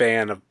 Big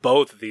fan of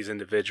both of these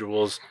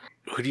individuals.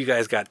 Who do you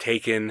guys got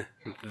taking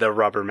the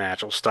rubber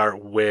match? We'll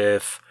start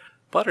with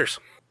Butters.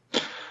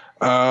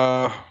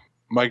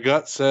 My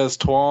gut says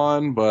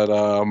Twan,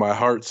 but my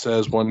heart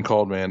says One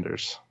Called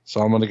Manders.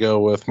 So I'm going to go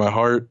with my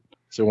heart,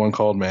 so One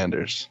Called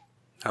Manders.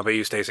 How about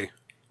you, Stacy?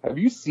 Have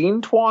you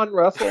seen Twan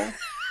wrestle?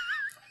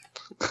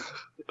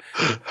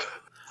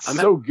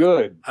 So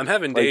good. I'm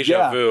having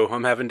deja vu.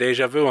 I'm having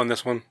deja vu on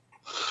this one.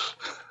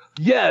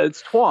 Yeah,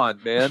 it's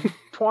Twan, man.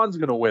 Twan's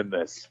going to win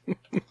this.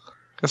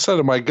 I said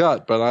in my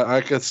gut, but I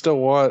could still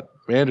want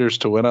Manders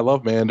to win. I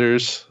love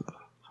Manders.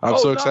 I'm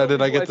so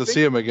excited I get to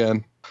see him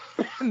again.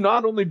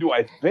 Not only do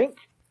I think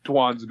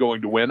Twan's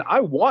going to win,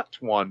 I want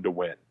Twan to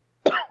win.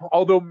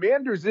 Although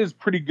Manders is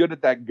pretty good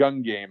at that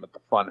gun game at the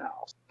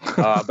Funhouse.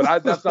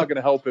 But that's not going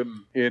to help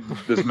him in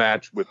this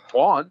match with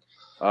Twan.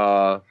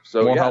 Won't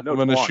help him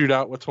in a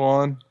shootout with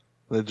Twan?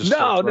 They just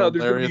throwing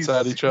lariats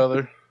at each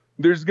other?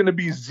 There's going to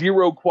be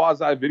zero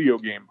quasi-video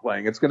game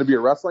playing. It's going to be a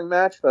wrestling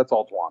match. That's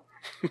all Twan.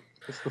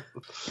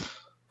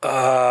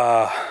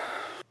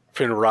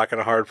 Been rocking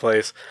a hard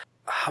place.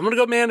 I'm going to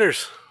go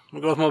Manders. I'm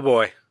going to go with my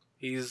boy.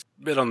 He's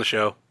been on the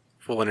show.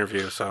 Full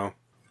interview, so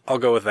I'll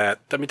go with that.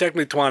 I mean,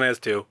 technically Twan has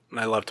too, and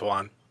I love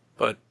Twan,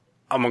 but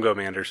I'm going to go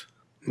Manders.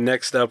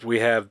 Next up, we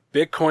have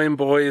Bitcoin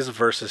Boys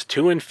versus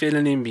To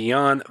Infinity and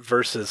Beyond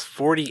versus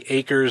 40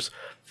 Acres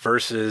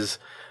versus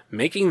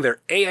making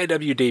their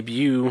AIW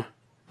debut,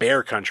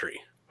 Bear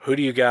Country. Who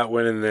do you got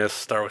winning this?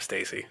 Start with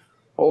Stacy.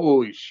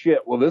 Holy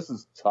shit. Well, this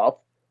is tough.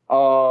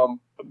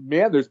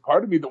 Man, there's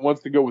part of me that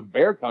wants to go with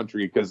Bear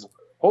Country because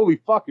holy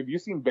fuck, have you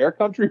seen Bear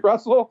Country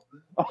wrestle?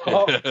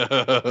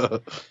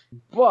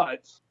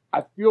 But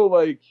I feel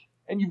like,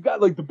 and you've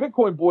got like the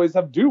Bitcoin Boys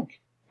have Duke,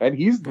 and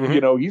he's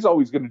he's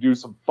always going to do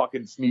some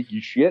fucking sneaky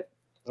shit.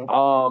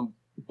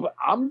 But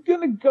I'm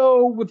going to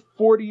go with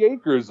 40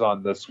 Acres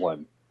on this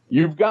one.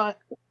 You've got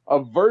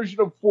a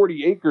version of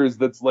 40 Acres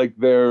that's like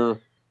their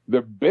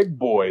big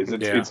boys.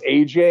 It's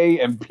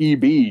AJ and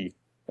PB,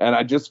 and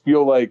I just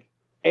feel like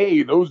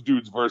those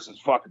dudes versus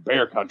fucking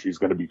Bear Country is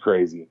going to be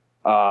crazy.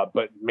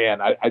 But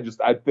man, I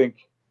think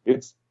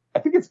it's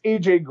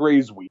AJ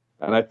Gray's week,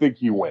 and I think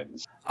he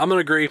wins. I'm going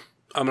to agree.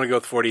 I'm going to go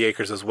with 40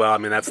 Acres as well. I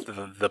mean, that's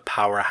the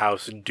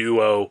powerhouse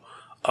duo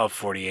of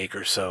 40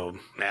 Acres. So,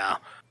 yeah.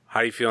 How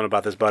are you feeling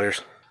about this,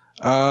 Butters?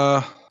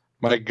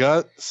 My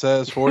gut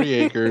says 40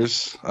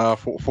 Acres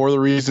for the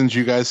reasons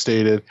you guys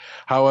stated.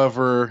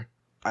 However,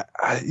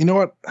 you know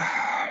what?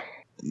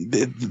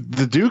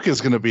 The Duke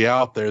is going to be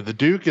out there. The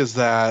Duke is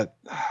that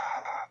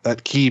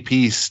key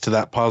piece to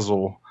that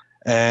puzzle.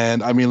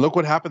 And, I mean, look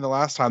what happened the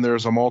last time there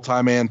was a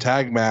multi-man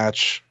tag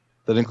match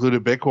that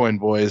included Bitcoin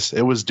Boys.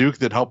 It was Duke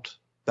that helped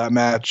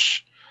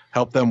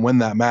them win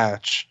that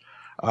match.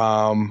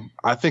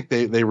 I think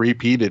they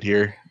repeated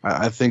here.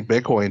 I think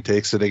Bitcoin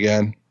takes it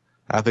again.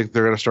 I think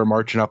they're going to start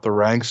marching up the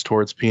ranks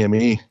towards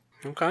PME.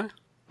 Okay.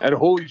 And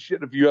holy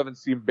shit, if you haven't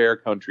seen Bear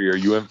Country, are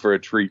you in for a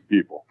treat,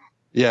 people?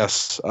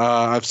 Yes.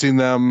 I've seen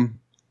them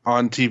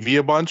on TV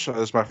a bunch. This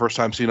is my first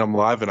time seeing them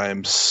live, and I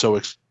am so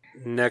excited.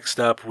 Next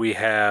up, we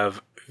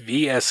have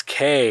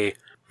VSK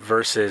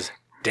versus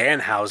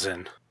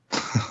Danhausen.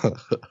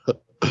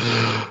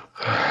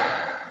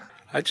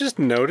 I just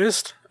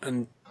noticed,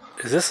 and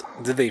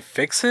did they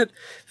fix it?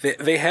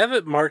 They have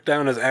it marked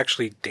down as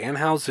actually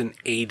Danhausen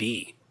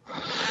AD.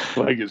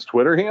 Like his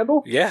Twitter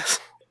handle? Yes.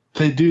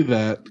 They do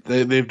that.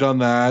 They've done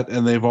that,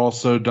 and they've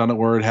also done it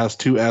where it has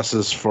 2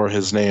 S's for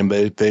his name.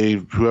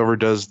 They whoever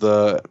does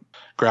the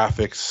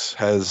graphics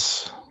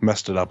has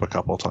messed it up a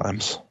couple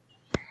times.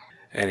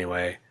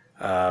 Anyway,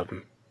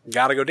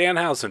 gotta go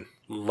Danhausen.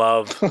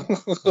 Love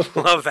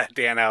that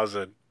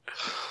Danhausen.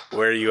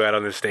 Where are you at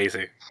on this,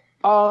 Stacy?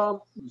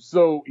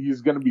 So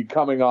he's going to be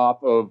coming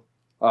off of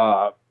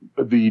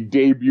the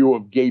debut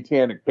of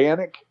Gatanic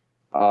Panic.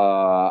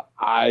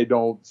 I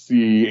don't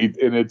see,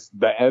 and it's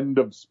the end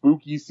of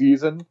spooky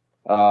season.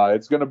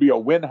 It's going to be a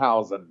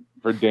Winhausen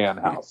for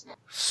Danhausen.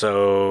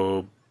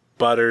 So,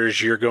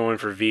 Butters, you're going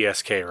for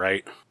VSK,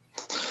 right?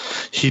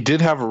 He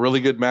did have a really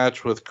good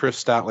match with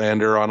Chris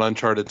Statlander on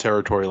Uncharted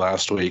Territory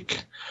last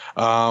week.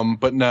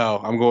 But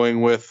no, I'm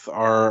going with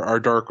our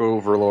Dark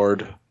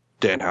Overlord,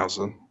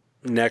 Danhausen.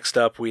 Next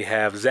up, we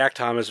have Zach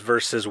Thomas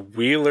versus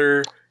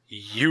Wheeler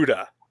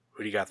Yuta.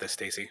 Who do you got this,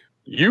 Stacy?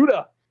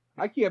 Yuta.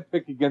 I can't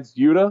pick against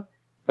Yuta.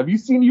 Have you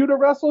seen Yuta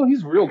wrestle?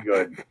 He's real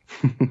good.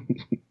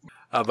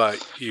 How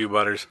about you,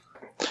 Butters?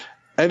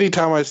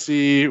 Anytime I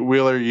see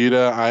Wheeler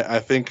Yuta, I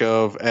think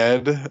of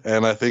Ed,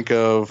 and I think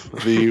of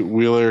the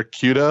Wheeler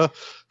Cuta.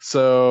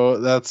 So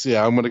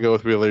I'm going to go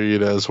with Wheeler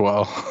Yuta as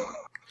well.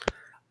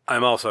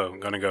 I'm also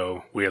going to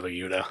go Wheeler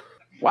Yuta.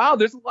 Wow,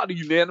 there's a lot of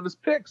unanimous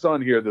picks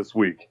on here this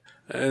week.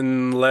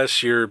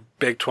 Unless you're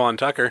Big Twan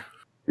Tucker.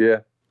 Yeah.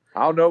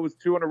 I don't know, it was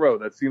 2 in a row.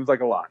 That seems like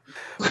a lot.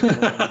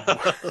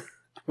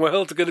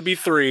 Well, it's going to be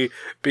 3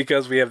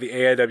 because we have the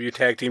AIW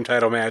Tag Team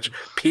title match,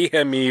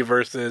 PME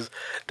versus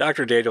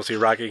Dr. Daniel C.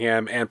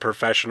 Rockingham and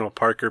Professional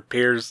Parker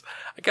Pierce.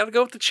 I got to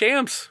go with the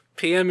champs,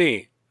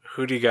 PME.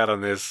 Who do you got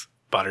on this,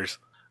 Butters?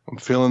 I'm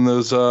feeling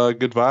those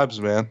good vibes,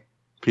 man.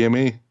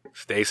 PME.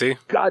 Stacy?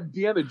 God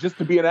damn it, just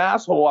to be an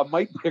asshole, I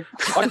might pick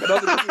fucking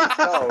other team.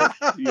 No,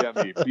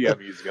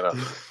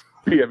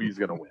 PME's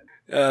gonna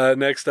win.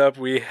 Next up,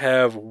 we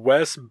have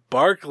Wes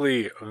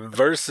Barkley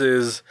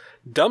versus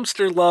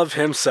Dumpster Love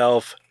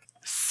himself,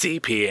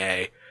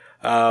 CPA.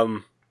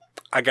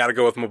 I gotta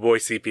go with my boy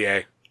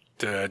CPA,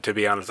 to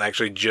be honest. I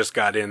actually just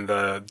got in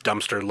the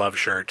Dumpster Love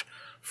shirt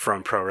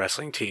from Pro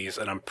Wrestling Tees,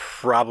 and I'm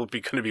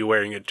probably going to be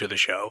wearing it to the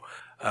show.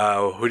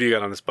 Who do you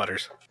got on this,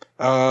 Butters?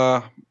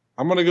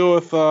 I'm going to go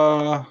with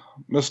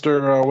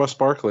Mr. Wes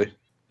Barkley.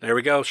 There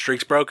we go.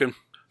 Streak's broken.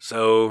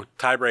 So,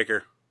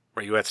 tiebreaker.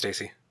 Where you at,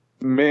 Stacy?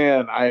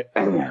 Man,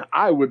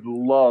 I would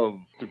love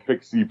to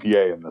pick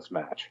CPA in this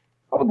match.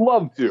 I would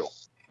love to.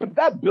 But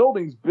that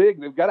building's big.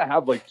 They've got to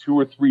have like 2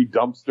 or 3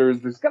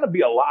 dumpsters. There's going to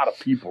be a lot of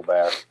people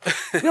there.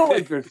 I feel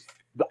like there's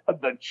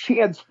the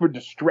chance for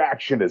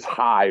distraction is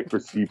high for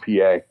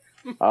CPA.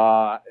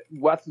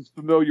 Wes is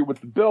familiar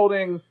with the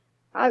building.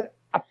 I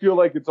feel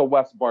like it's a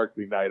Wes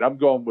Barkley night. I'm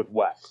going with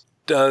Wes.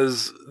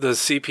 Does the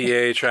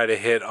CPA try to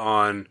hit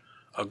on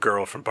a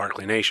girl from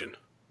Barkley Nation?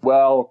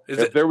 Well,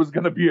 if there was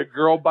going to be a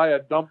girl by a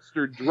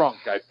dumpster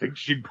drunk, I think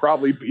she'd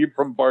probably be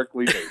from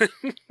Barkley Nation.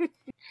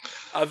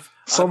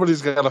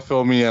 Somebody's got to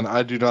fill me in.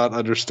 I do not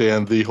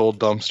understand the whole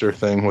dumpster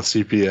thing with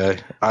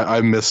CPA. I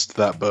missed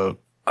that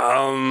boat.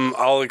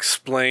 I'll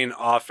explain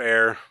off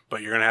air,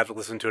 but you're going to have to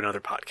listen to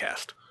another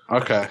podcast.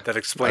 Okay. That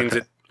explains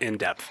it in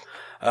depth.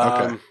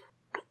 Okay.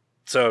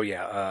 So,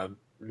 yeah,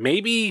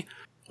 maybe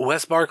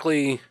Wes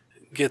Barkley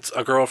gets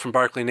a girl from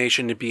Barkley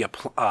Nation to be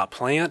a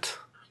plant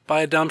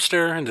by a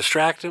dumpster and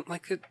distract him.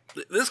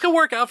 This could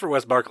work out for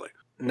Wes Barkley.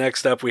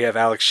 Next up, we have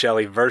Alex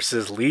Shelley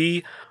versus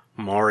Lee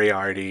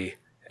Moriarty.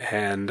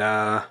 And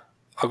I'll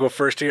go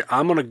first here.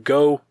 I'm going to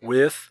go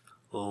with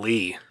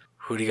Lee.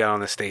 Who do you got on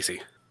this,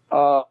 Stacy?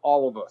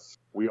 All of us.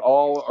 We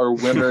all are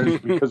winners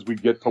because we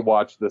get to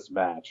watch this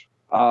match.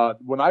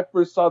 When I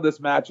first saw this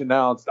match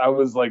announced, I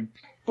was like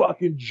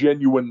fucking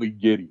genuinely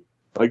giddy.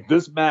 Like,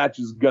 this match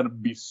is going to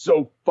be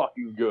so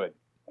fucking good.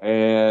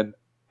 And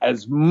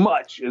as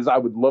much as I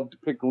would love to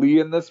pick Lee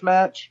in this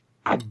match,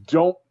 I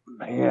don't,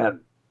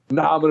 man.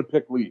 No, I'm going to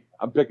pick Lee.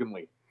 I'm picking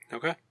Lee.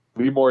 Okay.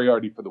 Lee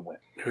Moriarty for the win.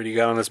 Who do you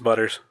got on this,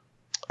 Butters?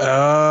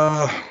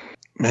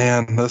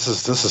 Man, this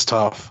is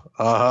tough.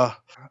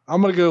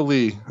 I'm gonna go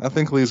Lee. I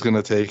think Lee's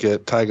gonna take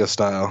it, Tyga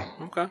style.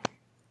 Okay.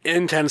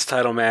 Intense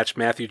title match,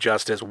 Matthew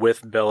Justice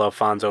with Bill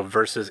Alfonso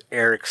versus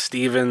Eric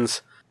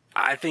Stevens.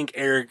 I think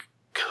Eric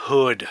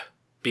could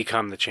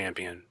become the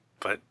champion,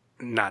 but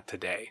not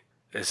today.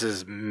 This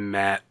is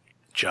Matt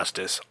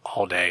Justice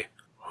all day.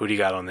 Who do you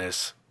got on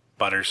this,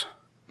 Butters?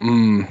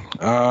 I'm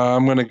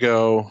gonna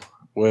go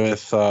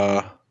with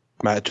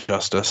Matt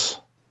Justice.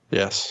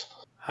 Yes.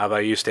 How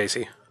about you,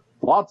 Stacy?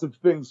 Lots of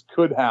things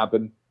could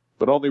happen,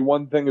 but only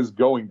one thing is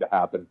going to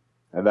happen,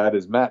 and that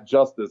is Matt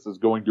Justice is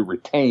going to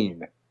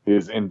retain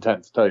his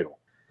Intense title.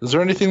 Is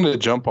there anything to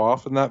jump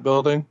off in that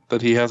building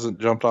that he hasn't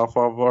jumped off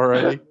of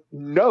already?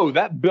 No,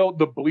 that built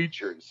the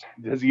bleachers.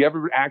 Has he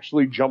ever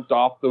actually jumped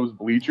off those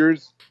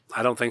bleachers?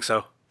 I don't think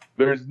so.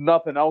 There's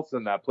nothing else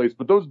in that place,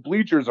 but those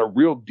bleachers are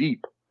real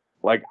deep.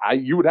 Like,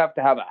 you would have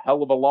to have a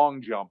hell of a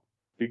long jump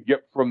to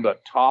get from the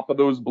top of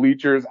those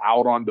bleachers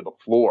out onto the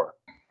floor.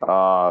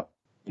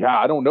 Yeah,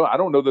 I don't know. I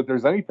don't know that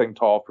there's anything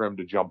tall for him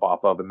to jump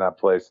off of in that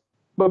place.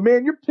 But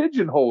man, you're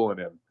pigeonholing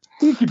him.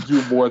 He can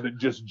do more than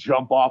just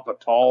jump off of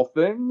tall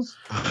things.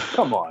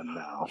 Come on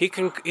now. He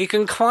can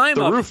climb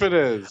The up. roof it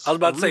is. I was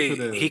about to The say roof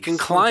it he is. can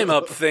climb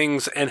up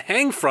things and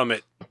hang from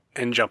it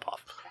and jump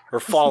off or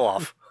fall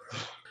off.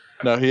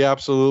 No, he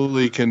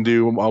absolutely can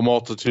do a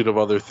multitude of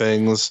other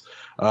things.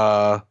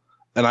 And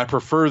I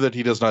prefer that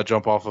he does not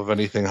jump off of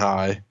anything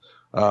high.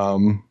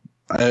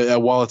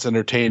 While it's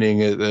entertaining,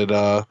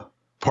 it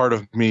part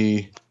of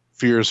me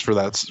fears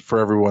for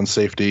everyone's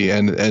safety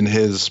and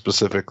his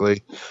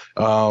specifically.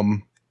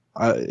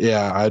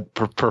 I'd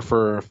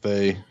prefer if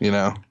they,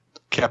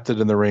 kept it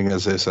in the ring,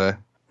 as they say.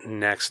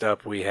 Next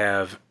up, we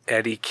have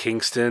Eddie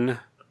Kingston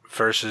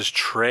versus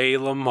Trey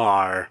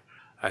Lamar.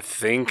 I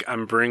think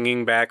I'm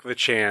bringing back the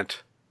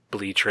chant,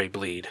 bleed, Trey,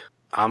 bleed.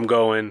 I'm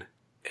going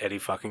Eddie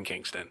fucking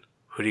Kingston.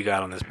 Who do you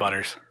got on this,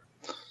 Butters?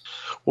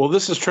 Well,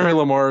 this is Trey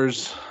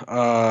Lamar's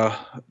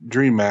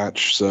dream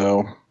match,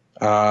 so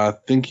I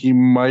think he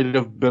might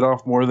have bit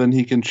off more than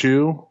he can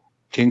chew.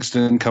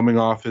 Kingston coming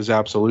off his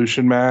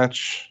Absolution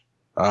match.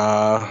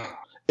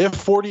 If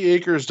 40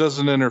 Acres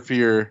doesn't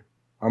interfere,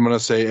 I'm going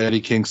to say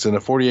Eddie Kingston.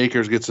 If 40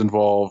 Acres gets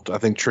involved, I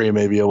think Trey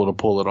may be able to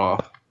pull it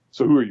off.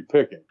 So who are you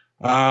picking?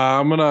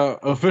 I'm going to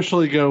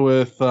officially go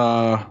with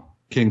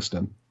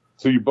Kingston.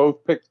 So you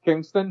both picked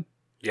Kingston?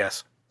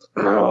 Yes.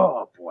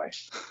 Oh, boy.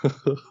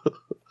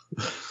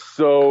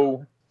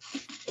 So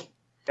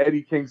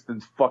Eddie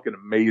Kingston's fucking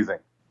amazing.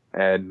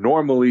 And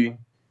normally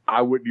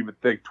I wouldn't even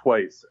think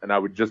twice, and I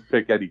would just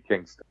pick Eddie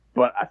Kingston.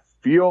 But I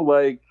feel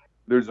like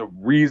there's a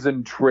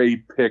reason Trey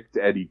picked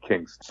Eddie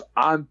Kingston. So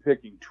I'm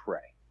picking Trey.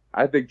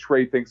 I think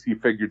Trey thinks he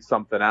figured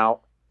something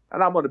out,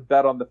 and I'm going to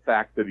bet on the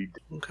fact that he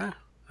did. Okay.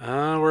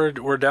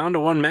 We're down to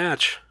one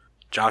match.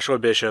 Joshua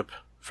Bishop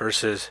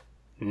versus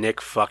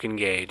Nick fucking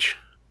Gage.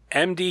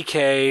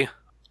 MDK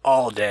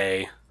all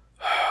day.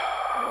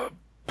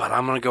 But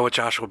I'm going to go with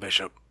Joshua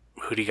Bishop.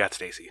 Who do you got,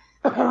 Stacy?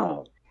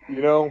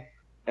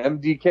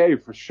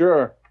 MDK for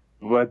sure.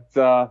 But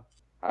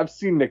I've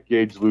seen Nick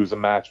Gage lose a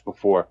match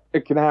before.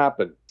 It can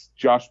happen. It's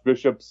Josh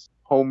Bishop's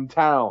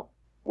hometown.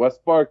 Wes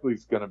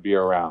Barkley's going to be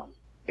around.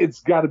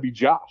 It's got to be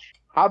Josh.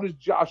 How does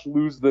Josh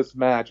lose this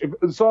match?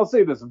 So I'll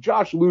say this. If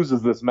Josh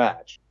loses this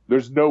match,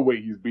 there's no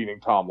way he's beating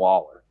Tom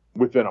Lawler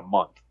within a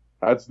month.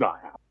 That's not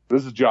happening.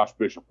 This is Josh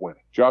Bishop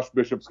winning. Josh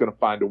Bishop's going to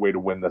find a way to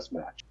win this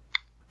match.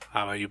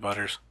 How about you,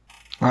 Butters?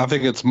 I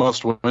think it's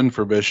must win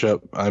for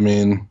Bishop. I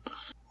mean,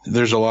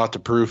 there's a lot to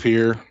prove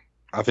here.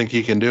 I think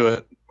he can do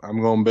it.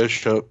 I'm going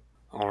Bishop.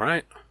 All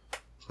right.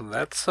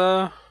 That's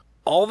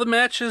all the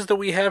matches that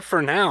we have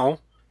for now.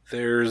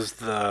 There's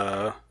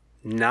the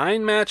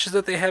 9 matches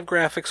that they have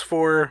graphics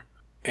for,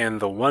 and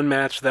the 1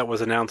 match that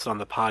was announced on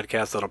the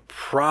podcast that'll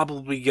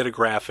probably get a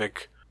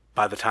graphic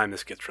by the time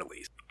this gets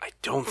released. I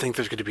don't think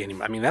there's going to be any.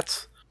 I mean,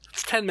 that's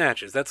 10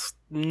 matches. That's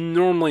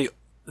normally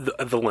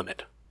the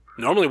limit.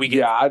 Normally we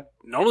get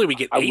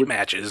 8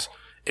 matches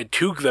and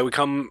 2 that would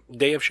come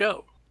day of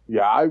show.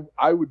 Yeah,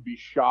 I would be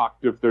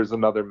shocked if there's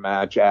another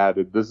match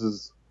added. This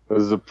is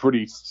a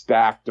pretty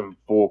stacked and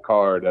full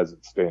card as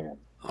it stands.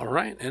 All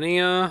right.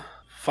 Any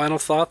final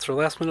thoughts or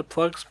last minute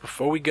plugs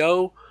before we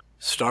go?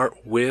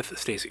 Start with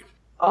Stacy.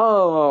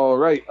 All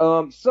right.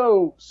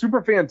 So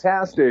Super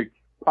Fantastic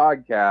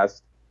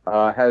podcast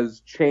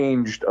has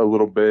changed a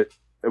little bit.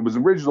 It was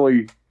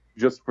originally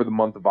just for the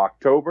month of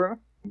October,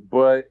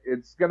 but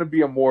it's going to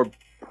be a more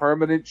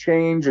permanent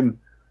change, and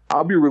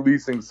I'll be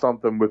releasing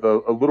something with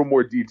a little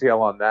more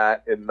detail on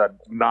that in the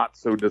not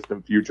so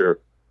distant future,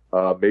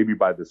 maybe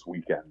by this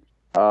weekend.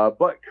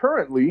 But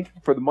currently,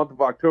 for the month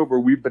of October,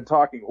 we've been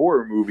talking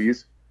horror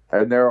movies,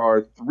 and there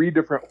are 3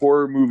 different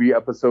horror movie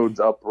episodes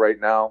up right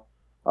now.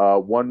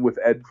 One with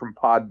Ed from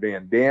Pod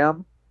Van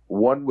Dam,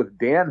 one with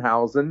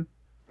Danhausen,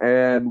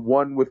 and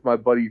one with my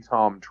buddy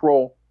Tom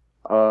Troll.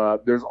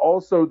 There's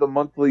also the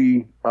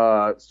monthly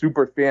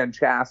Super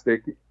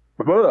Fantastic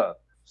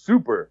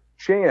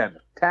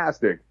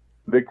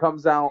that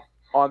comes out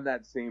on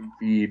that same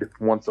feed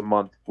once a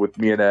month with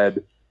me and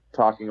Ed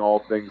talking all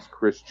things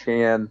Chris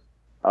Chan.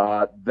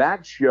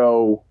 That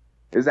show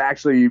is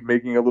actually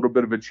making a little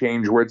bit of a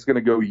change where it's going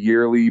to go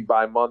yearly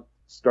by month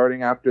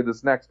starting after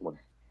this next one.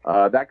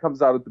 That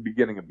comes out at the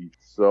beginning of each.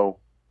 So,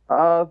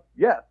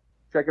 yeah,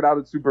 check it out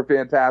at Super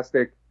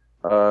Fantastic,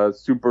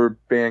 Super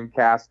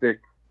Fantastic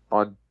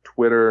on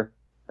Twitter,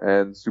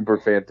 and Super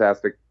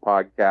Fantastic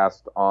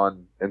Podcast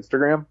on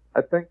Instagram,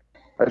 I think.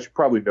 I should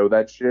probably know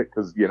that shit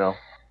because,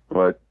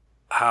 but...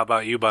 How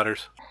about you,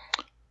 Butters?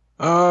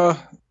 I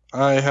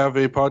have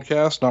a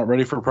podcast, Not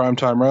Ready for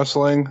Primetime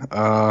Wrestling.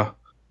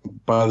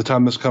 By the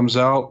time this comes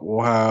out,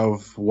 we'll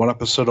have one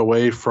episode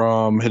away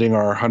from hitting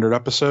our 100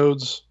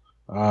 episodes.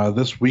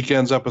 This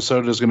weekend's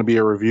episode is going to be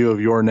a review of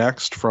Your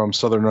Next from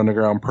Southern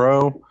Underground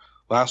Pro.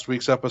 Last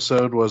week's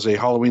episode was a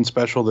Halloween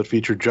special that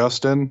featured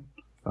Justin.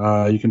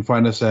 You can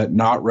find us at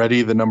Not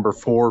Ready, the number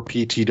 4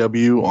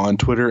 PTW on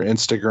Twitter,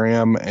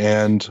 Instagram,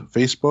 and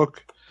Facebook.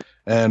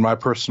 And my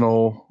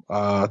personal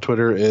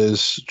Twitter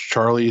is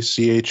Charlie,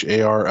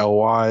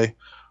 CHARLY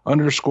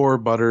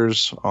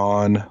 _Butters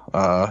on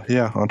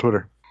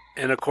Twitter.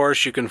 And of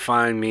course, you can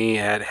find me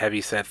at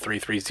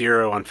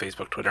Heavyset330 on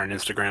Facebook, Twitter, and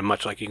Instagram,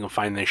 much like you can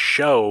find this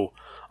show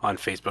on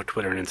Facebook,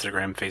 Twitter, and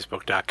Instagram,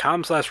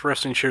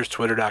 Facebook.com/WrestlingCheers,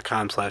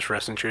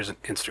 Twitter.com/WrestlingCheers,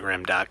 and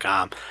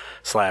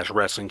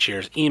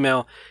Instagram.com/WrestlingCheers.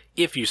 Email,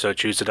 if you so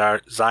choose, at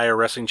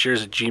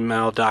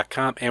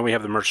ZireWrestlingCheers@gmail.com. And we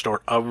have the merch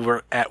store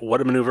over at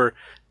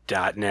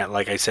whatamaneuver.net.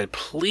 Like I said,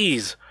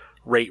 please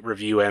rate,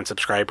 review, and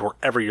subscribe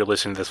wherever you're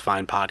listening to this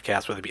fine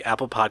podcast, whether it be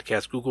Apple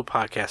Podcasts, Google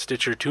Podcasts,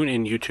 Stitcher,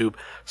 TuneIn, YouTube,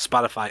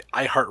 Spotify,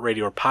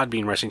 iHeartRadio, or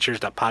Podbean,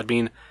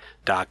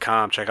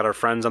 WrestlingCheers.podbean.com. Check out our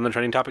friends on the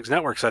Trending Topics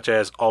Network, such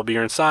as All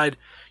Beer Inside,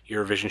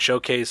 Eurovision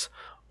Showcase,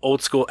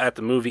 Old School at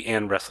the Movie,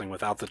 and Wrestling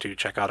with Altitude.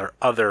 Check out our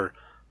other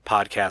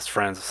podcast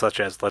friends,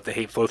 such as Let the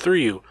Hate Flow Through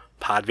You,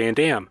 Pod Van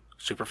Dam,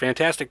 Super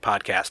Fantastic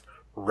Podcast,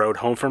 Road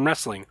Home from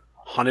Wrestling,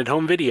 Haunted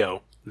Home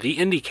Video, The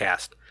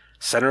IndieCast,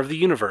 Center of the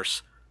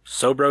Universe,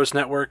 Sobros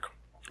Network,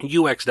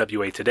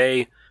 UXWA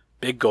Today,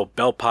 Big Gold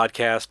Belt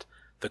Podcast,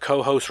 the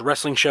co-host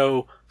Wrestling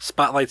Show,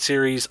 Spotlight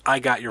Series, I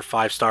Got Your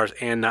 5 Stars,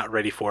 and Not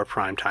Ready for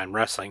Primetime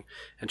Wrestling.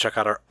 And check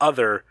out our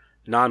other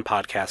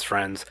non-podcast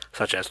friends,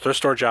 such as Thrift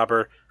Store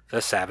Jobber,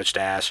 The Savage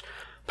Dash,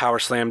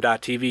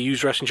 PowerSlam.tv,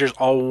 use Wrestling Cheers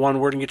all one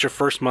word and get your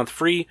first month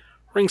free,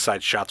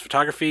 Ringside Shots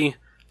Photography,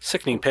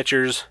 Sickening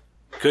Pictures,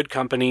 Good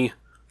Company,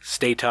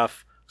 Stay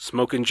Tough,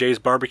 Smokin' Jay's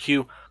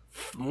Barbecue.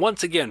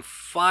 Once again,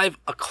 5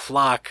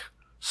 o'clock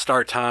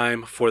start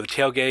time for the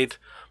tailgate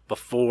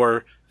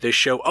before this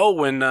show.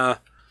 Oh, and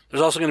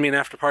there's also going to be an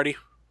after party,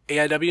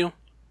 AIW.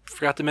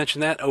 Forgot to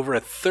mention that, over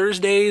at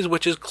Thursdays,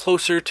 which is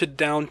closer to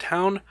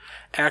downtown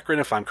Akron,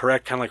 if I'm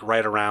correct, kind of like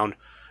right around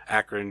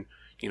Akron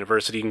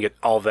University. You can get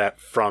all that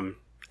from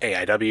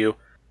AIW.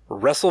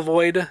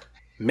 WrestleVoid,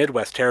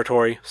 Midwest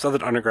Territory,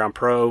 Southern Underground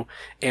Pro,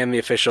 and the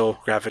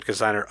official graphic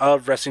designer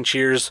of Wrestling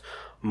Cheers,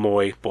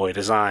 Moy Boy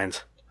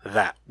Designs.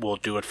 That will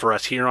do it for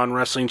us here on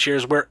Wrestling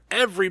Cheers, where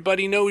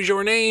everybody knows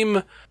your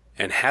name.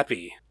 And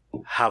happy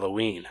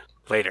Halloween.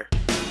 Later.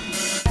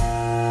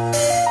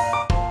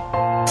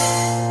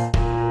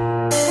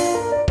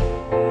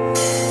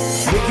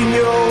 Making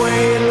your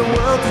way in the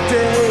world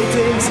today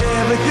takes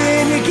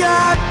everything you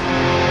got.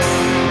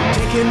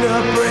 Taking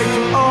a break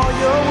from all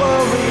your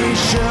worries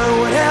sure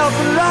would help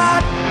a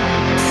lot.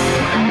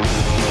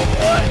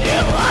 Would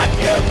you like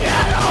to get